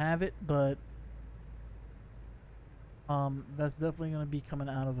 Don't have it, but that's definitely going to be coming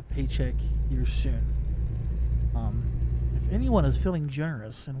out of a paycheck here soon. If anyone is feeling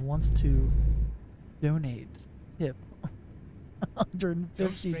generous and wants to donate, tip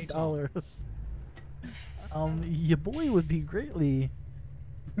 $150, your boy would be greatly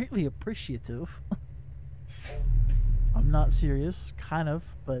appreciative. I'm not serious, kind of,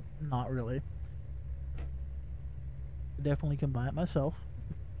 but not really. I definitely can buy it myself.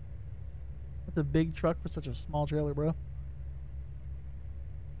 It's a big truck for such a small trailer, bro.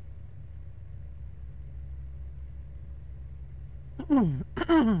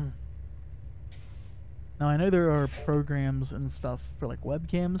 Now I know there are programs and stuff for like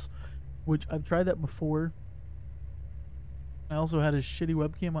webcams, which I've tried that before. I also had a shitty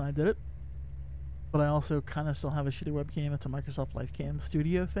webcam when I did it, but I also kind of still have a shitty webcam. It's a Microsoft Livecam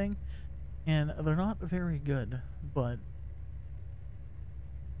Studio thing, and they're not very good, but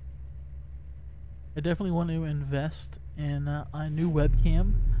I definitely want to invest in a new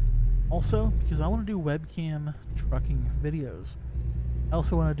webcam also because I want to do webcam trucking videos. I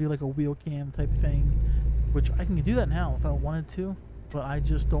also want to do like a wheel cam type thing, which I can do that now if I wanted to, but I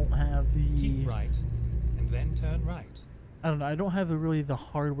just don't have the... Keep right, and then turn right. I don't know, I don't have really the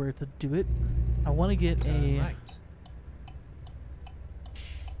hardware to do it. I want to get Turn right.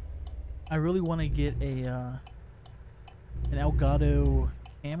 I really want to get an Elgato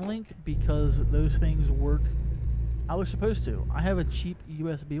Cam Link because those things work how they're supposed to. I have a cheap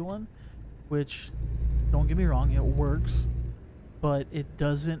USB one, which, don't get me wrong, it works, but it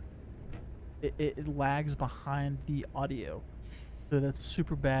doesn't, it lags behind the audio. So that's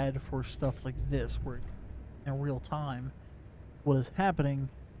super bad for stuff like this, where in real time, what is happening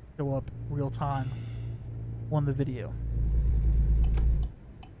show up real time on the video.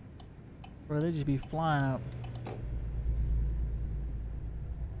 Or they just be flying up.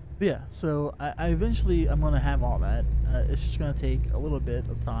 But yeah, so I eventually I'm gonna have all that. It's just gonna take a little bit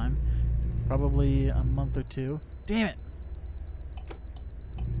of time, probably a month or two. Damn it!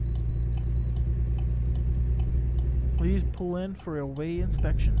 Please pull in for a weight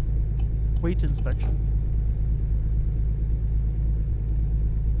inspection. Weight inspection.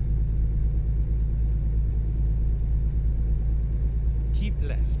 Keep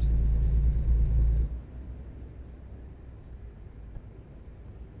left.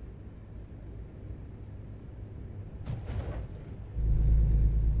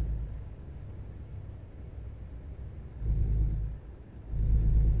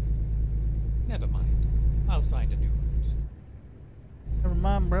 Never mind. I'll find a new route. Never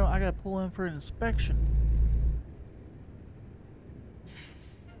mind, bro. I gotta pull in for an inspection.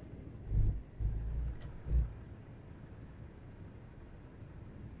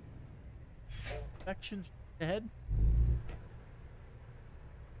 Inspection ahead.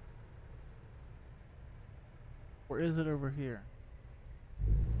 Or is it over here?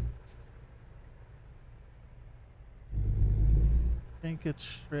 I think it's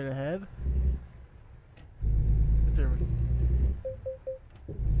straight ahead. It's over.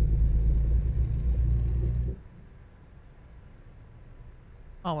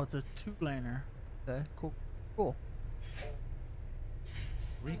 Oh, it's a two-laner. Okay, cool. Cool.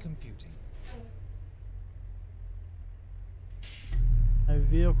 Recomputing. My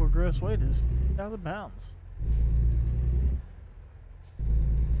vehicle gross weight is 50,000 pounds.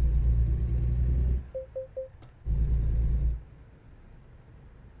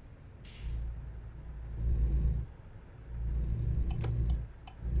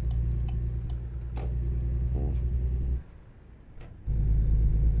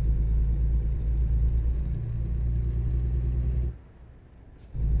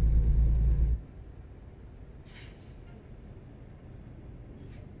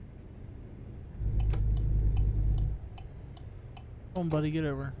 Come on, buddy, get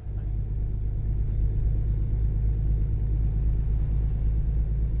over.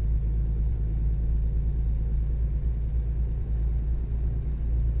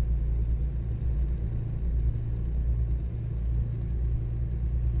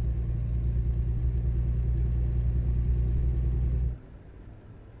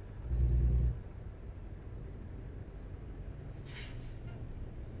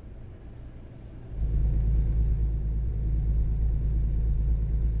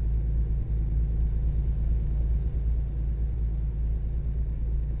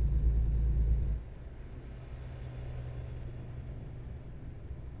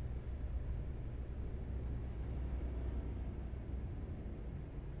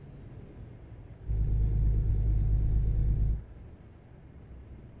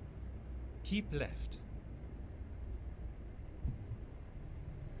 Keep left.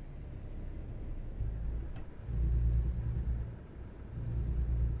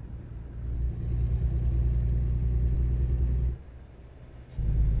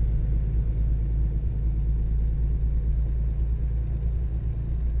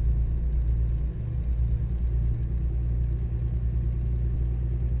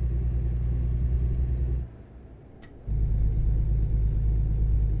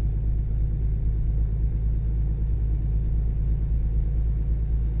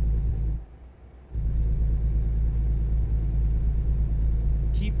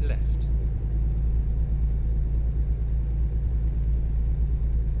 Keep left.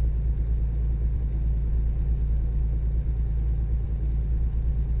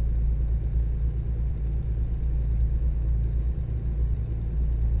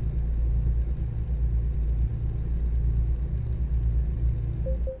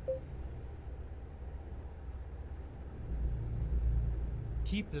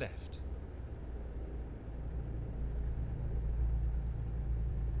 Keep left.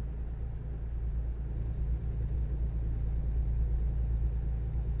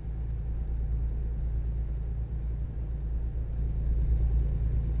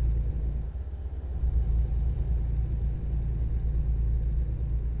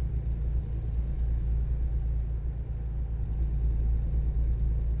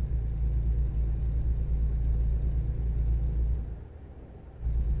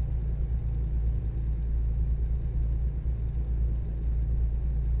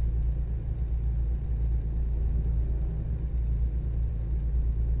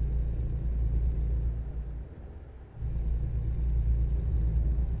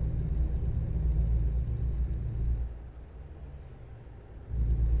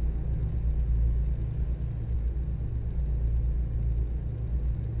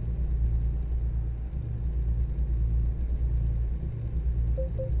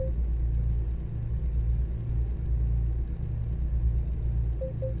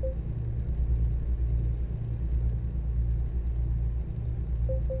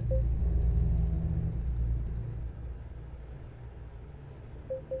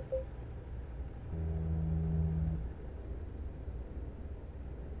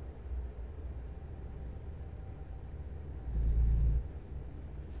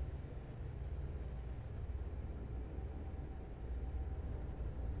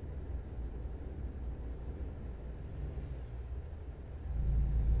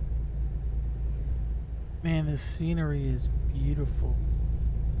 Man, this scenery is beautiful.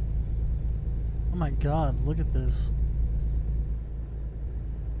 Oh my god, look at this.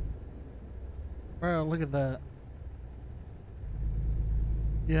 Bro, look at that.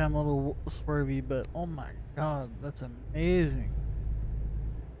 Yeah, I'm a little swervy, but oh my god, that's amazing.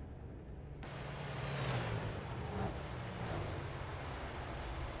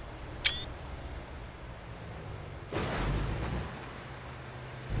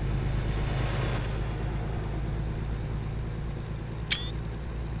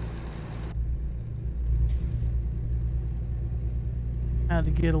 I had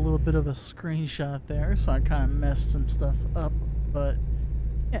to get a little bit of a screenshot there, so I kind of messed some stuff up, but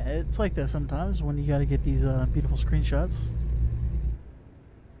yeah, it's like that sometimes when you got to get these beautiful screenshots.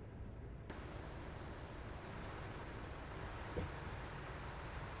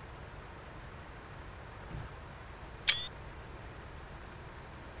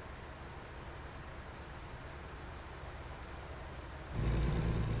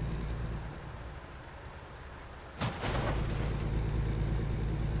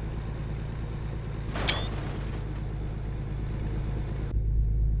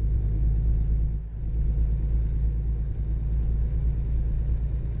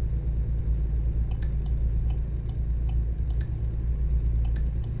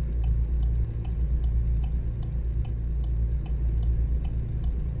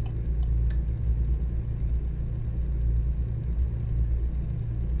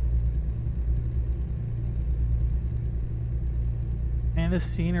 And this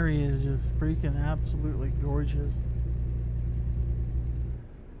scenery is just freaking absolutely gorgeous.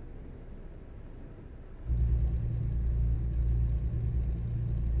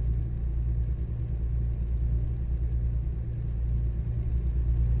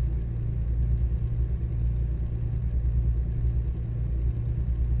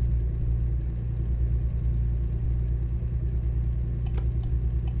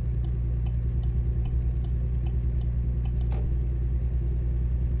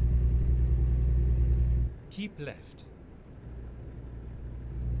 Keep left.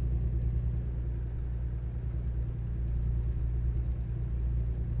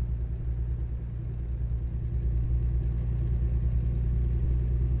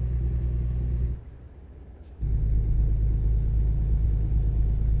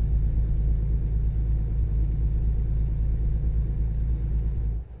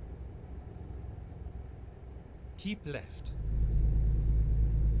 Keep left.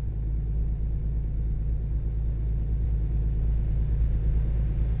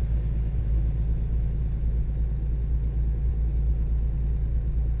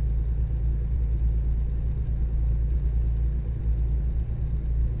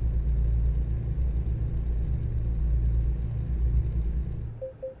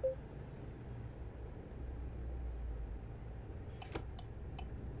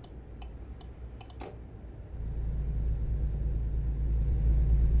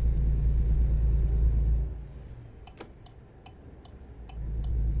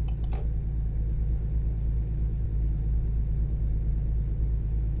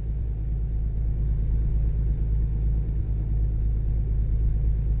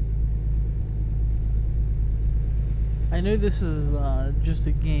 I know this is just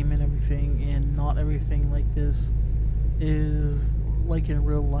a game and everything, and not everything like this is like in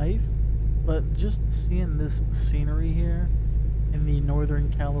real life, but just seeing this scenery here in the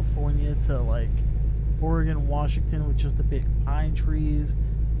Northern California to like Oregon, Washington with just the big pine trees,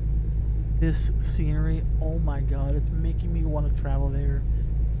 this scenery, oh my god, it's making me want to travel there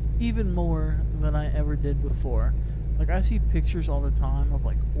even more than I ever did before. Like, I see pictures all the time of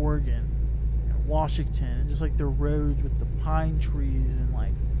like Oregon and Washington and just like the roads with the pine trees and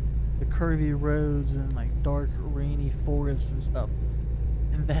like the curvy roads and like dark rainy forests and stuff,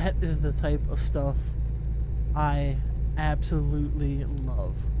 and that is the type of stuff I absolutely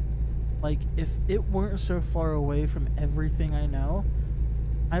love. Like, if it weren't so far away from everything I know,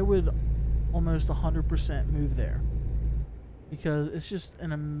 I would almost 100% move there, because it's just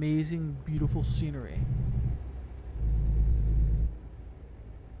an amazing, beautiful scenery.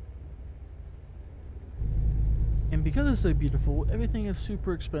 And because it's so beautiful, everything is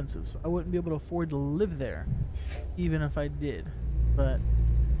super expensive, so I wouldn't be able to afford to live there, even if I did. But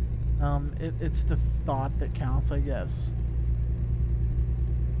it's the thought that counts, I guess.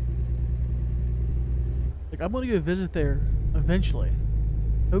 Like, I'm gonna go visit there eventually.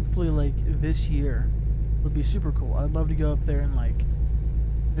 Hopefully, like, this year would be super cool. I'd love to go up there in like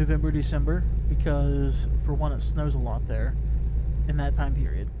November, December, because for one, it snows a lot there in that time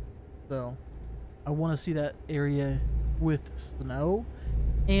period. So I want to see that area with snow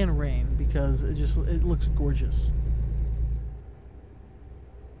and rain, because it looks gorgeous.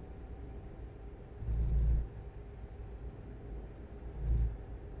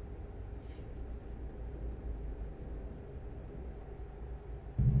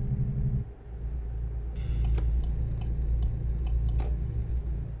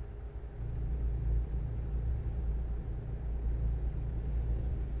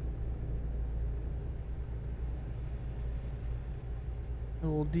 A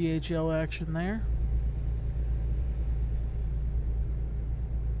little DHL action there.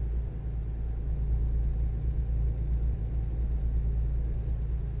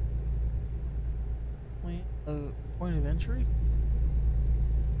 Point of entry?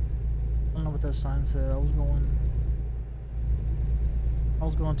 I don't know what that sign said. I was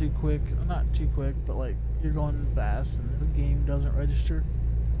going too quick. Not too quick, but like, you're going fast and this game doesn't register.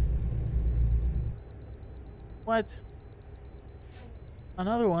 What?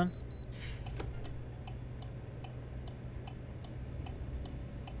 Another one.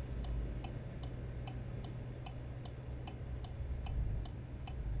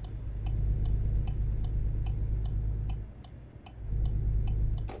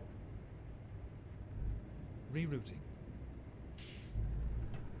 Rerouting.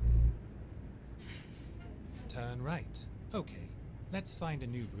 Turn right. Okay, let's find a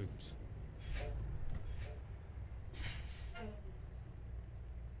new route.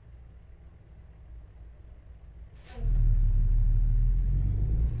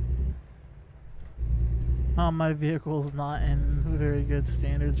 My vehicle is not in very good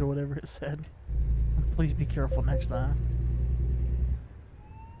standards or whatever it said. Please be careful next time.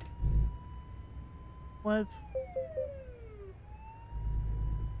 What?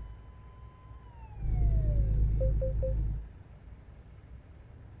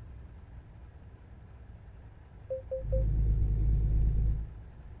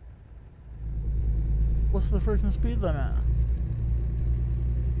 What's the freaking speed limit?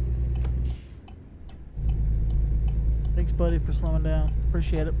 Thanks, buddy, for slowing down.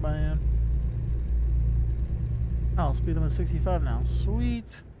 Appreciate it, man. Oh, speed limit 65 now. Sweet.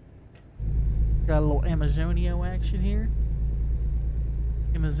 Got a little Amazonio action here.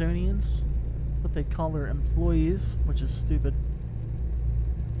 Amazonians. That's what they call their employees, which is stupid.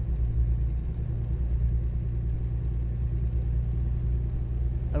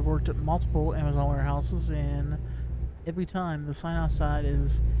 I've worked at multiple Amazon warehouses, and every time the sign outside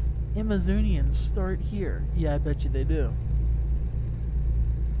is Amazonians start here. Yeah, I bet you they do.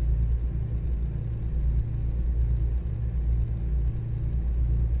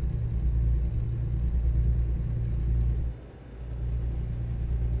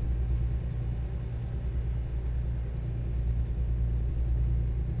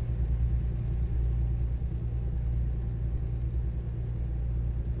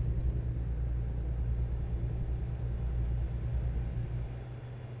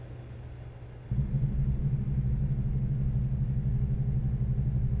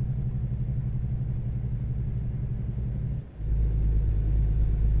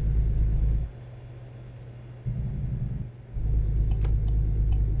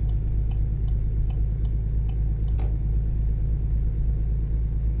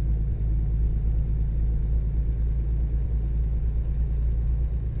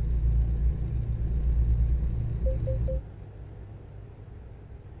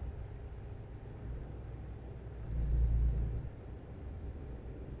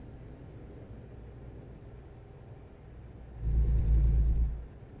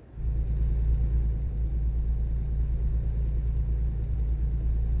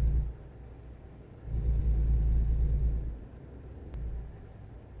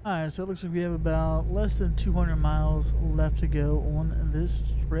 Alright, so it looks like we have about less than 200 miles left to go on this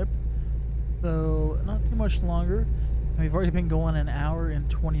trip. So, not too much longer. We've already been going an hour and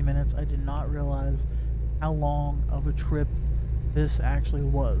 20 minutes. I did not realize how long of a trip this actually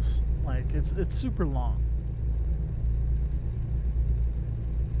was. Like, it's super long.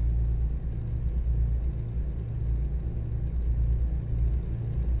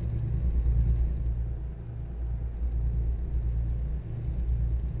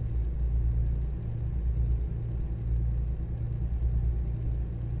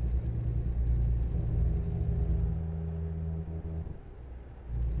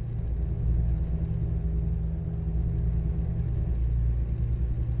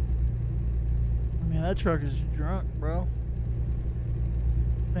 That truck is drunk, bro.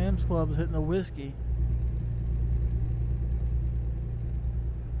 Sam's Club's hitting the whiskey.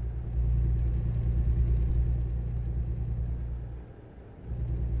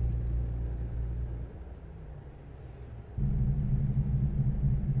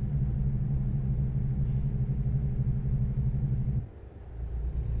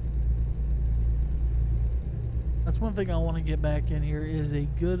 That's one thing I want to get back in here is a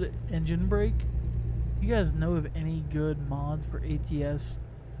good engine brake. If you guys know of any good mods for ATS,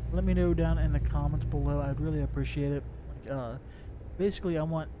 let me know down in the comments below. I'd really appreciate it. Like, basically, I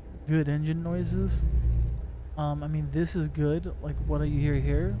want good engine noises. I mean, this is good, like what you hear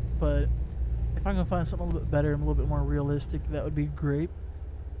here, but if I can find something a little bit better and a little bit more realistic, that would be great.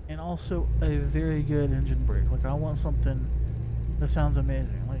 And also a very good engine brake. Like, I want something that sounds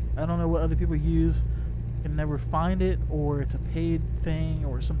amazing. Like, I don't know what other people use, can never find it, or it's a paid thing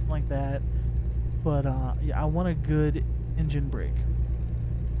or something like that. But yeah, I want a good engine brake.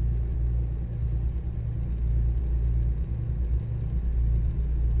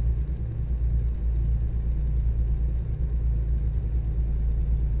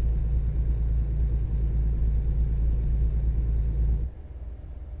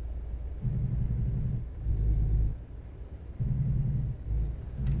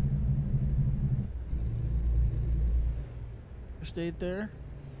 Stayed there.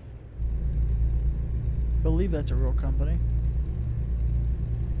 Believe that's a real company.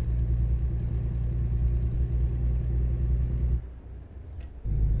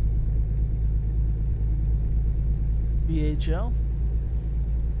 DHL.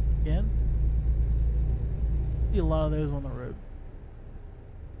 Again. See a lot of those on the road.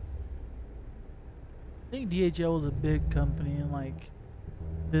 I think DHL is a big company in like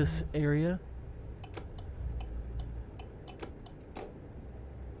this area.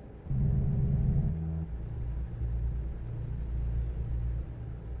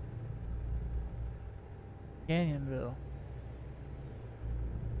 Canyonville.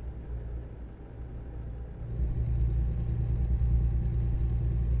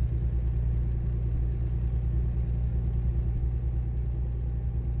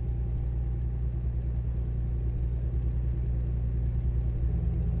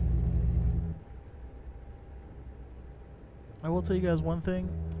 I will tell you guys one thing.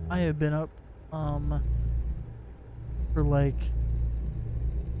 I have been up for like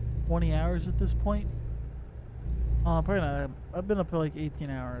 20 hours at this point. Probably not. I've been up for like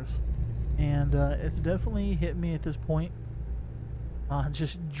 18 hours. And it's definitely hit me at this point.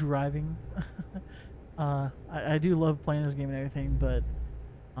 Just driving. I do love playing this game and everything, but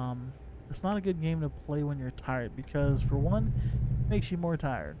it's not a good game to play when you're tired because, for one, it makes you more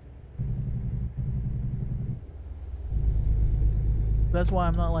tired. That's why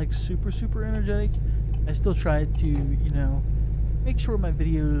I'm not like super energetic. I still try to, you know, make sure my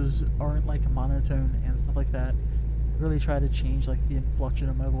videos aren't like monotone and stuff like that. Really try to change like the inflection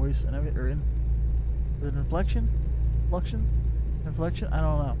of my voice and everything. Is it inflection? Inflection? I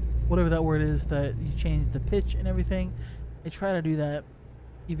don't know. Whatever that word is, that you change the pitch and everything. I try to do that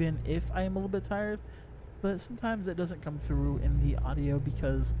even if I am a little bit tired, but sometimes it doesn't come through in the audio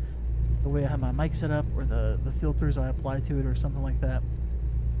because the way I have my mic set up or the filters I apply to it or something like that.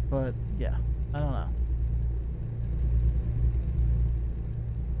 But yeah, I don't know.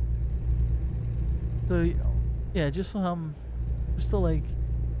 So yeah, just to like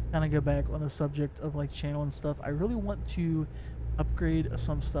kind of go back on the subject of like channel and stuff, I really want to upgrade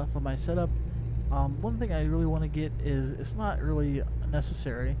some stuff on my setup. One thing I really want to get is, it's not really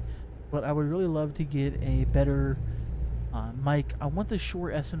necessary, but I would really love to get a better mic. I want the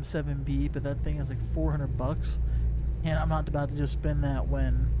Shure SM7B, but that thing is like $400, and I'm not about to just spend that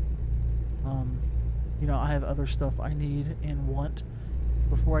when you know, I have other stuff I need and want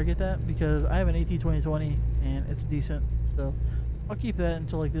before I get that, because I have an AT2020 and it's decent, so I'll keep that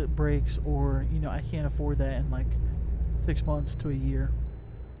until like it breaks, or you know, I can't afford that in like 6 months to a year.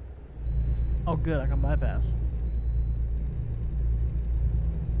 Oh good, I can bypass.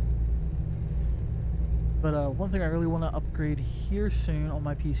 But one thing I really want to upgrade here soon on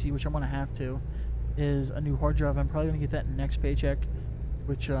my PC, which I'm going to have to, is a new hard drive. I'm probably going to get that next paycheck,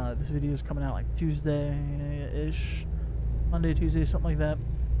 which this video is coming out like Tuesday-ish, Monday, Tuesday, something like that.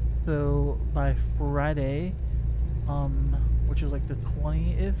 So by Friday, which is like the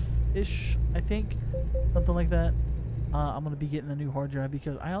 20th-ish, I think, something like that, I'm going to be getting the new hard drive,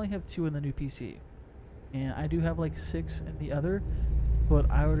 because I only have 2 in the new PC. And I do have like 6 in the other, but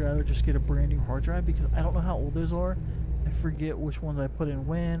I would rather just get a brand new hard drive because I don't know how old those are. I forget which ones I put in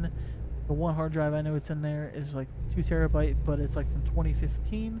when. The one hard drive I know it's in there is like 2 terabyte, but it's like from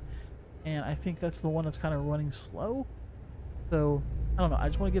 2015, and I think that's the one that's kind of running slow. So I don't know, I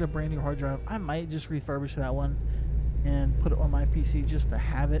just want to get a brand new hard drive. I might just refurbish that one and put it on my PC just to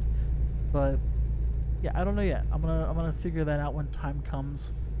have it, but yeah, I don't know yet. I'm gonna figure that out when time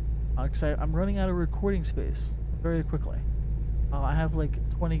comes, because I'm running out of recording space very quickly. I have like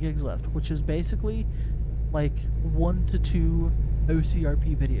 20 gigs left, which is basically like 1 to 2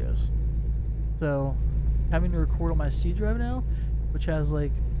 OCRP videos. So having to record on my C drive now, which has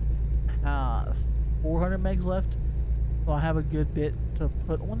like 400 megs left, so I have a good bit to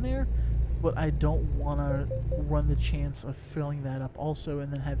put on there, but I don't want to run the chance of filling that up also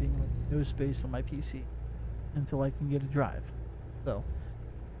and then having like no space on my PC until I can get a drive. So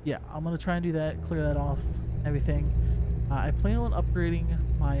yeah, I'm gonna try and do that, clear that off, everything. I plan on upgrading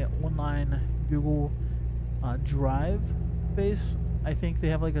my online Google Drive space. I think they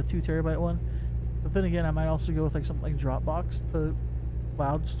have like a 2 terabyte one, but then again, I might also go with like something like Dropbox to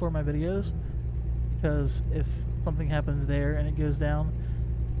cloud store my videos, because if something happens there and it goes down,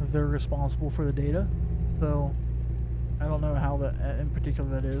 they're responsible for the data. So I don't know how that in particular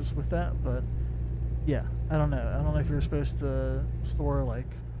that is with that, but yeah, I don't know. I don't know if you're supposed to store like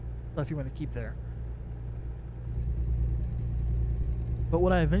stuff you want to keep there. But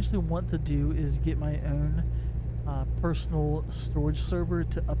what I eventually want to do is get my own personal storage server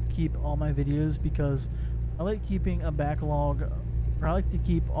to upkeep all my videos, because I like keeping a backlog, or I like to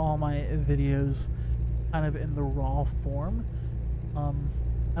keep all my videos kind of in the raw form.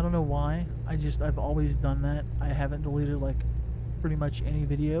 I don't know why. I've always done that. I haven't deleted like pretty much any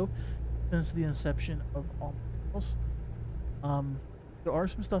video since the inception of all my channels. There are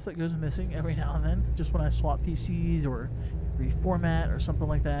some stuff that goes missing every now and then, just when I swap PCs or reformat or something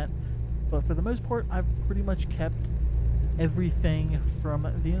like that. But for the most part, I've pretty much kept everything from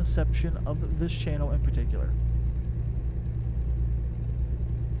the inception of this channel in particular.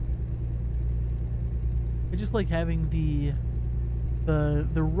 I just like having the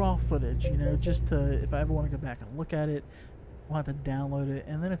the raw footage, you know, just to, if I ever want to go back and look at it, I'll have to download it,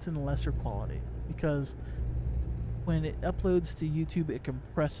 and then it's in lesser quality because when it uploads to YouTube, it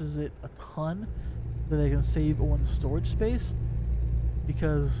compresses it a ton so they can save on storage space.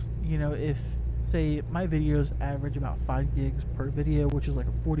 Because, you know, if say my videos average about 5 gigs per video, which is like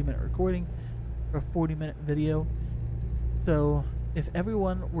a 40-minute recording or a 40-minute video. So if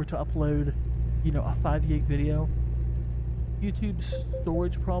everyone were to upload, you know, a 5 gig video, YouTube's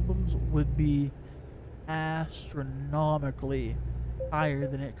storage problems would be astronomically higher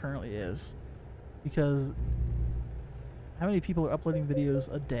than it currently is. Because how many people are uploading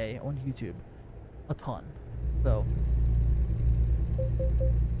videos a day on YouTube? A ton. So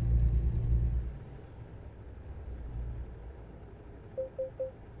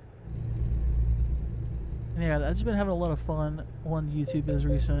yeah, I've just been having a lot of fun on YouTube as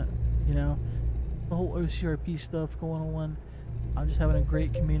recent, you know, the whole OCRP stuff going on. I'm just having a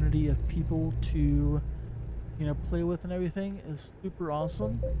great community of people to, you know, play with, and everything is super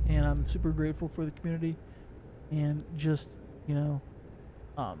awesome, and I'm super grateful for the community, and just, you know,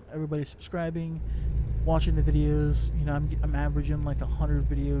 everybody subscribing, watching the videos. You know, I'm averaging like 100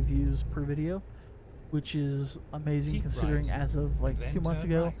 video views per video, which is amazing. Keep considering right, as of like then 2 months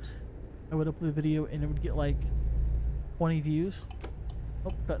turn ago, right. I would upload a video and it would get like 20 views.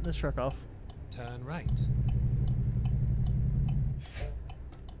 Oh, cutting this truck off. Turn right.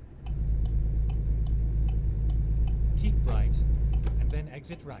 Keep right, and then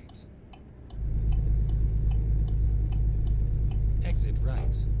exit right. Exit right.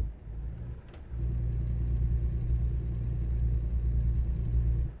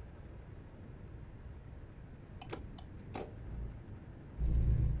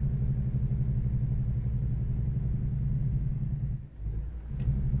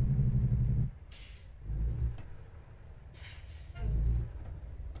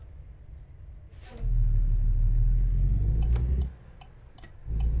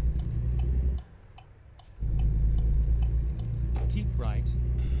 Keep right,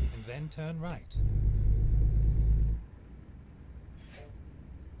 and then turn right.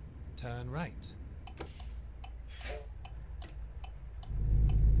 Turn right.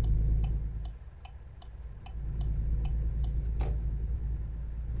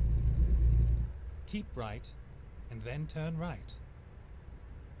 Keep right, and then turn right.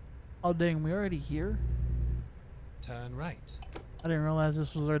 Oh dang, we already here? Turn right. I didn't realize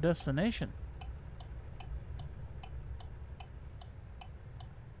this was our destination.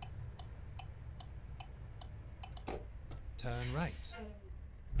 Turn right.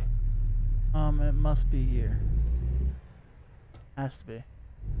 It must be here. Has to be.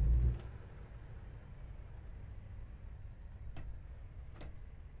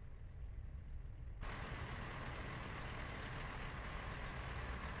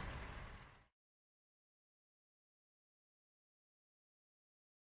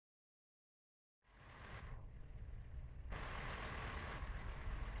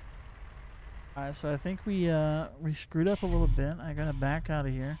 Alright, so I think we screwed up a little bit. I gotta back out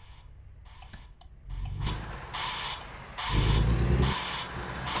of here.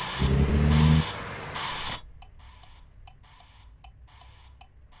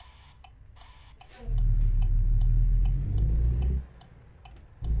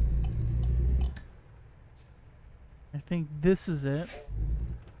 I think this is it. It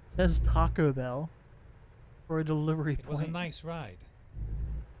says Taco Bell for a delivery It was a point, nice ride.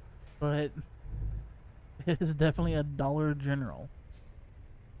 but it is definitely a Dollar General.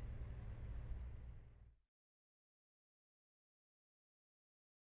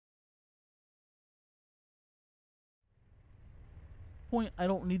 Point, I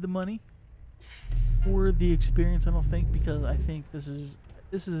don't need the money or the experience, I don't think, because I think this is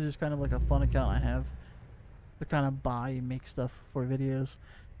just kind of like a fun account I have to kind of buy and make stuff for videos.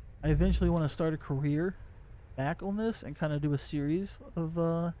 I eventually want to start a career back on this and kind of do a series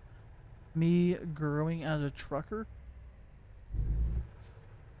of me growing as a trucker.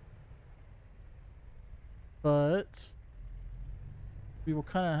 But we will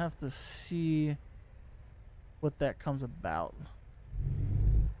kind of have to see what that comes about.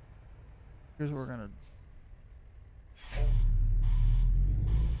 Here's what we're gonna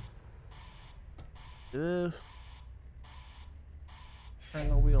do. This. Turn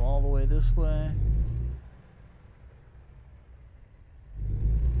the wheel all the way this way.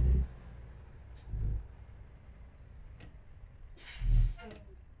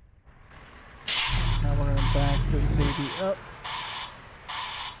 Now we're gonna back this baby up.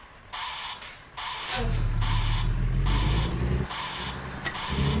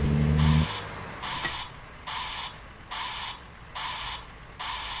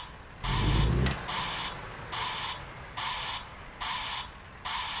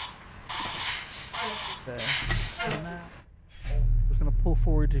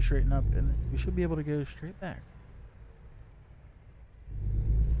 forward to straighten up, and then we should be able to go straight back.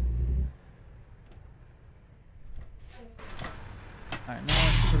 Alright, now I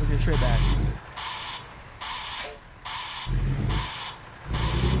should be able to go straight back.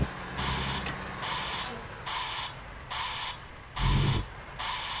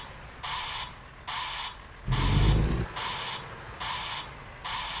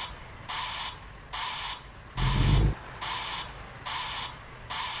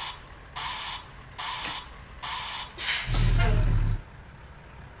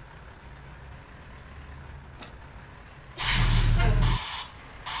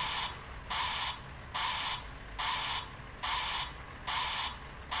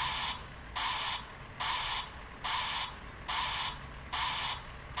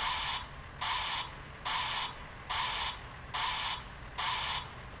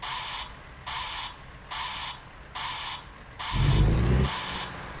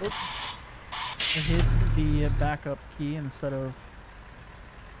 Oops. I hit the backup key instead of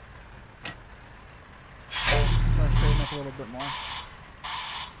trying to straighten up a little bit more.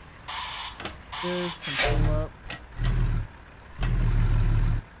 This and pull up.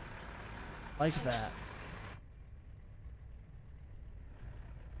 Like that.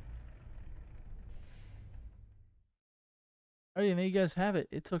 Alrighty, and there you guys have it.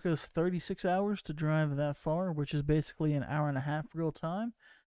 It took us 36 hours to drive that far, which is basically an hour and a half real time.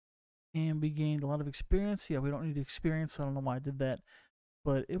 And we gained a lot of experience. Yeah, we don't need experience. I don't know why I did that.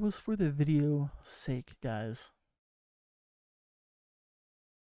 But it was for the video sake, guys.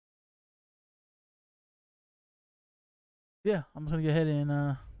 Yeah, I'm just going to go ahead and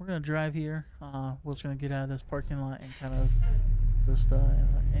we're going to drive here. We're just going to get out of this parking lot and kind of just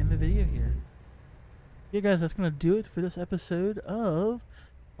end the video here. Yeah, guys, that's going to do it for this episode of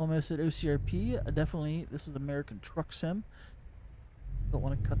Almost at OCRP. Definitely, this is American Truck Sim. Don't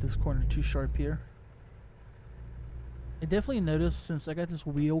want to cut this corner too sharp here. I definitely noticed since I got this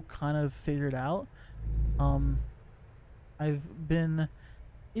wheel kind of figured out, I've been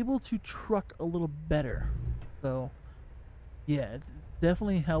able to truck a little better. So, yeah, it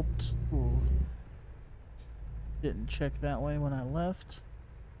definitely helped. Ooh. Didn't check that way when I left.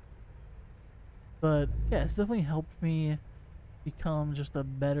 But, yeah, it's definitely helped me become just a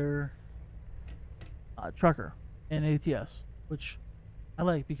better trucker in ATS, which I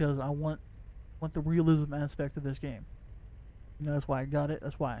like because I want the realism aspect of this game. You know, that's why I got it.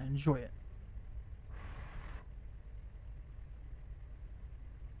 That's why I enjoy it.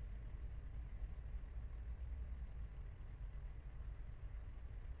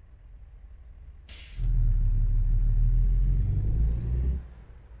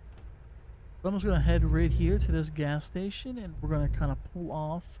 So I'm just going to head right here to this gas station, and we're going to kind of pull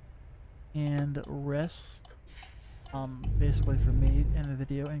off and rest. Basically for me in the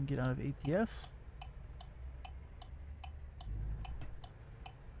video and get out of ATS.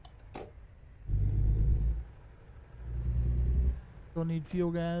 Don't need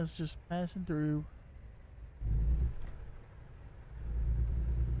fuel, guys, just passing through.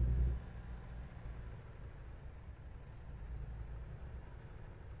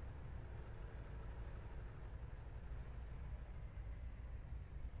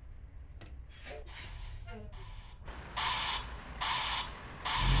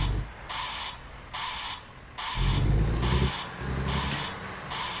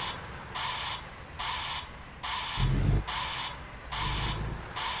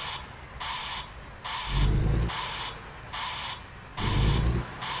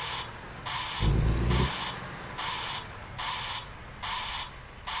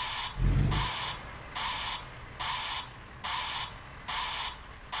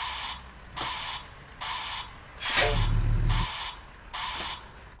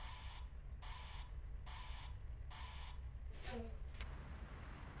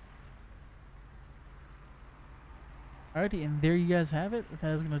 Alrighty, and there you guys have it.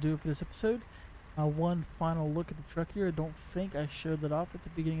 That is going to do it for this episode. One final look at the truck here. I don't think I showed that off at the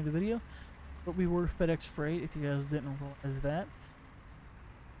beginning of the video, but we were FedEx Freight, if you guys didn't realize that.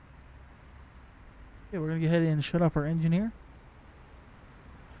 Okay, we're going to go ahead and shut off our engine here.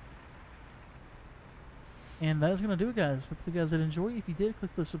 And that is going to do it, guys. Hope you guys did enjoy. If you did,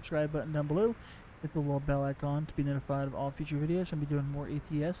 click the subscribe button down below. Hit the little bell icon to be notified of all future videos. I'll be doing more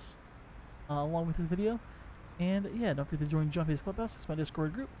ATS along with this video. And yeah, don't forget to join Jumpy's Clubhouse. It's my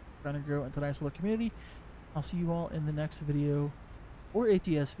Discord group. Trying to grow into a nice little community. I'll see you all in the next video or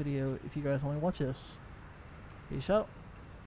ATS video if you guys only watch this. Peace out.